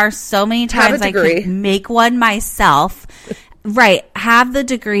 taken the bar so many times I could make one myself. Right. Have the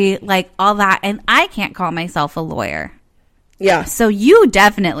degree, like all that. And I can't call myself a lawyer. Yeah. So you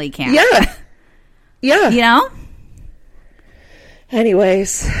definitely can. Yeah. Yeah. You know?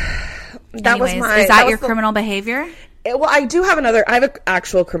 Anyways, that was my... Is that your criminal behavior? Well, I have an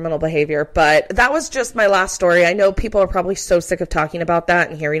actual criminal behavior, but that was just my last story. I know people are probably so sick of talking about that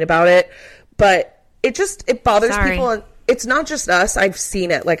and hearing about it, but it bothers people. And it's not just us. I've seen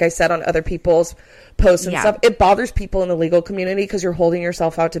it, like I said, on other people's posts and stuff. It bothers people in the legal community because you're holding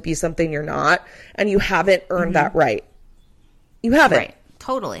yourself out to be something you're not, and you haven't earned that right. You haven't. Right.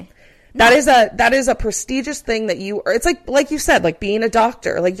 Totally. That is a prestigious thing that it's like you said, like being a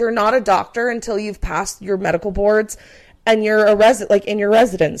doctor. Like, you're not a doctor until you've passed your medical boards and you're in your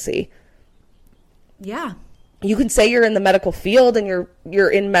residency. Yeah. You can say you're in the medical field and you're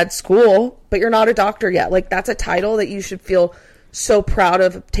in med school, but you're not a doctor yet. Like, that's a title that you should feel so proud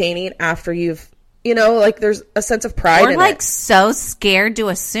of obtaining after you've, like, there's a sense of pride in it. Or like so scared to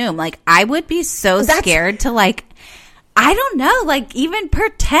assume. Like, I would be so scared to like, I don't know, like, even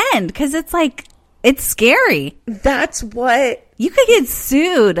pretend, because it's like, it's scary. That's what... You could get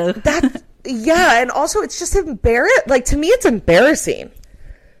sued. Yeah, and also it's just embarrassing. Like, to me, it's embarrassing.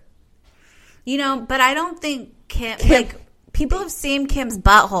 But I don't think Kim, like, people have seen Kim's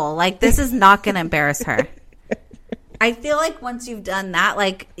butthole. Like, this is not going to embarrass her. I feel like once you've done that,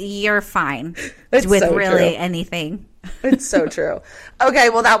 like, you're fine with so really anything. It's so true. Okay,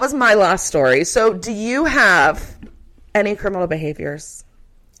 well, that was my last story. So, do you have... any criminal behaviors?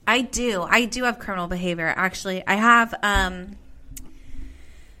 I do have criminal behavior. Actually, I have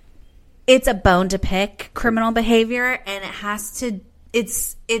it's a bone to pick criminal behavior, and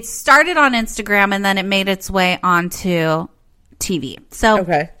it started on Instagram and then it made its way onto TV. So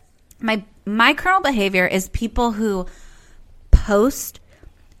okay. My criminal behavior is people who post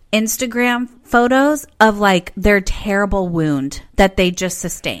Instagram photos of like their terrible wound that they just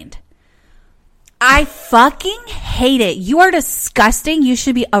sustained. I fucking hate it. You are disgusting. You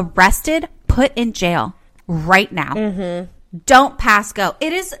should be arrested, put in jail right now. Mm-hmm. Don't pass go.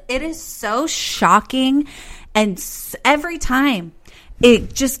 It is so shocking, and every time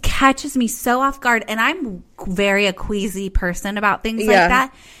it just catches me so off guard. And I'm very a queasy person about things like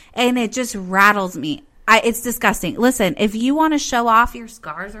that. And it just rattles me. It's disgusting. Listen, if you want to show off your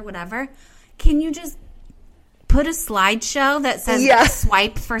scars or whatever, can you just put a slideshow that says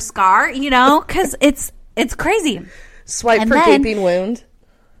swipe for scar, you know? Because it's crazy. Swipe for gaping wound.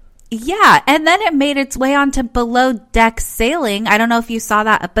 Yeah, and then it made its way onto Below Deck Sailing. I don't know if you saw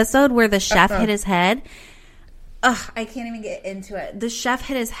that episode where the chef hit his head. Ugh, I can't even get into it. The chef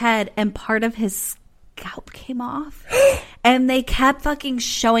hit his head and part of his scalp came off. And they kept fucking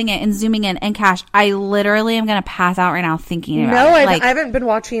showing it and zooming in. And Cash, I literally am going to pass out right now thinking about it. No, I haven't been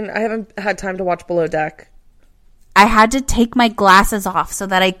watching. I haven't had time to watch Below Deck. I had to take my glasses off so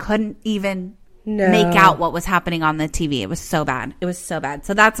that I couldn't even make out what was happening on the TV. It was so bad. It was so bad.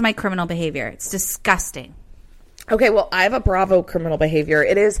 So that's my criminal behavior. It's disgusting. Okay, well, I have a Bravo criminal behavior.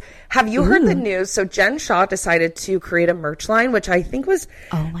 It is, have you heard the news? So Jen Shaw decided to create a merch line, which I think was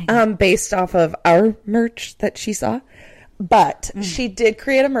based off of our merch that she saw. But she did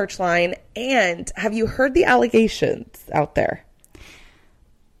create a merch line. And have you heard the allegations out there?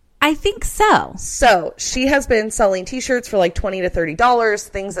 I think so. So she has been selling t-shirts for like $20 to $30,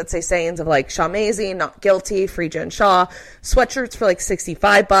 things that say sayings of like Shaw Mazing, not guilty, free Jen Shaw, sweatshirts for like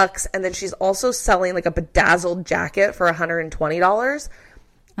 $65, and then she's also selling like a bedazzled jacket for $120.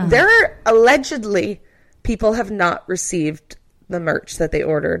 There allegedly people have not received the merch that they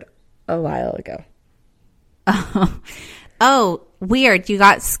ordered a while ago. Oh, weird. You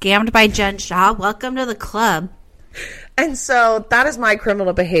got scammed by Jen Shaw. Welcome to the club. And so that is my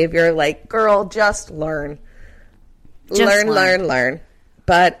criminal behavior. Like, girl, just learn. Learn.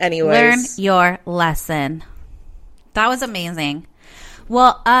 But anyways. Learn your lesson. That was amazing.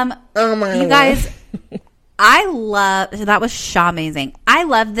 Well, you guys, that was Shaw-mazing. I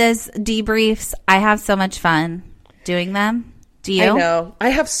love this debriefs. I have so much fun doing them. Do you? I know. I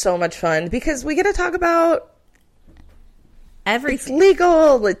have so much fun because we get to talk about everything. It's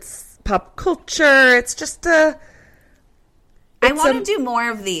legal. It's pop culture. It's just I want to do more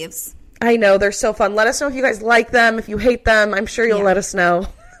of these. I know. They're so fun. Let us know if you guys like them. If you hate them, I'm sure you'll let us know.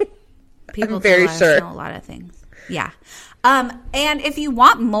 People I'm very sure. Know a lot of things. Yeah. And if you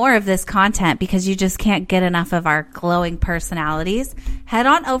want more of this content because you just can't get enough of our glowing personalities, head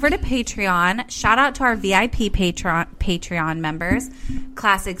on over to Patreon. Shout out to our VIP Patreon members,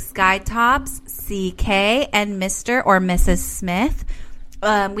 Classic Skytops, CK, and Mr. or Mrs. Smith.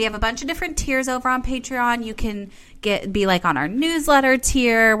 We have a bunch of different tiers over on Patreon. You can be like on our newsletter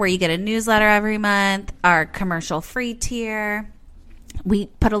tier where you get a newsletter every month, our commercial free tier. We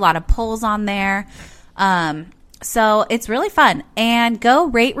put a lot of polls on there. So it's really fun. And go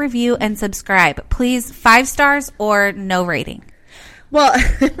rate, review, and subscribe. Please, 5 stars or no rating. Well,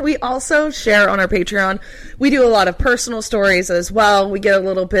 we also share on our Patreon. We do a lot of personal stories as well. We get a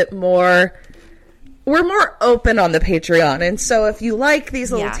little bit more... We're more open on the Patreon. And so if you like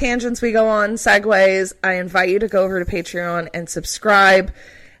these little tangents we go on, segues, I invite you to go over to Patreon and subscribe.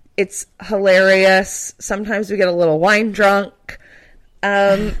 It's hilarious. Sometimes we get a little wine drunk.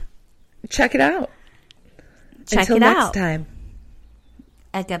 Check it out. Until next time.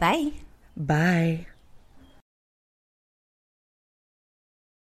 Goodbye. Bye.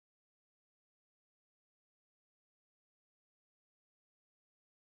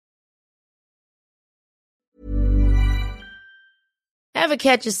 Ever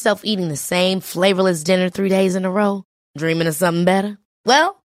catch yourself eating the same flavorless dinner 3 days in a row? Dreaming of something better?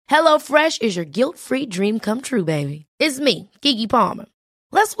 Well, HelloFresh is your guilt-free dream come true, baby. It's me, Keke Palmer.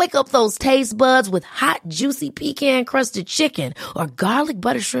 Let's wake up those taste buds with hot, juicy pecan-crusted chicken or garlic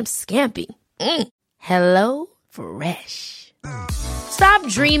butter shrimp scampi. Hello Fresh. Stop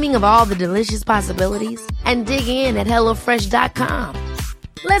dreaming of all the delicious possibilities and dig in at HelloFresh.com.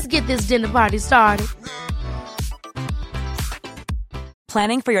 Let's get this dinner party started.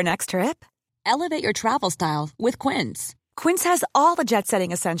 Planning for your next trip? Elevate your travel style with Quince. Quince has all the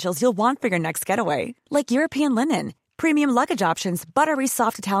jet-setting essentials you'll want for your next getaway, like European linen, premium luggage options, buttery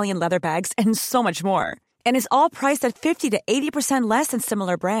soft Italian leather bags, and so much more. And is all priced at 50 to 80% less than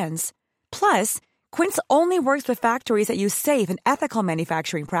similar brands. Plus, Quince only works with factories that use safe and ethical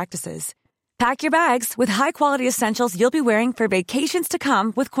manufacturing practices. Pack your bags with high-quality essentials you'll be wearing for vacations to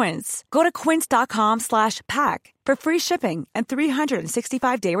come with Quince. Go to quince.com/pack for free shipping and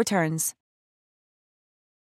 365-day returns.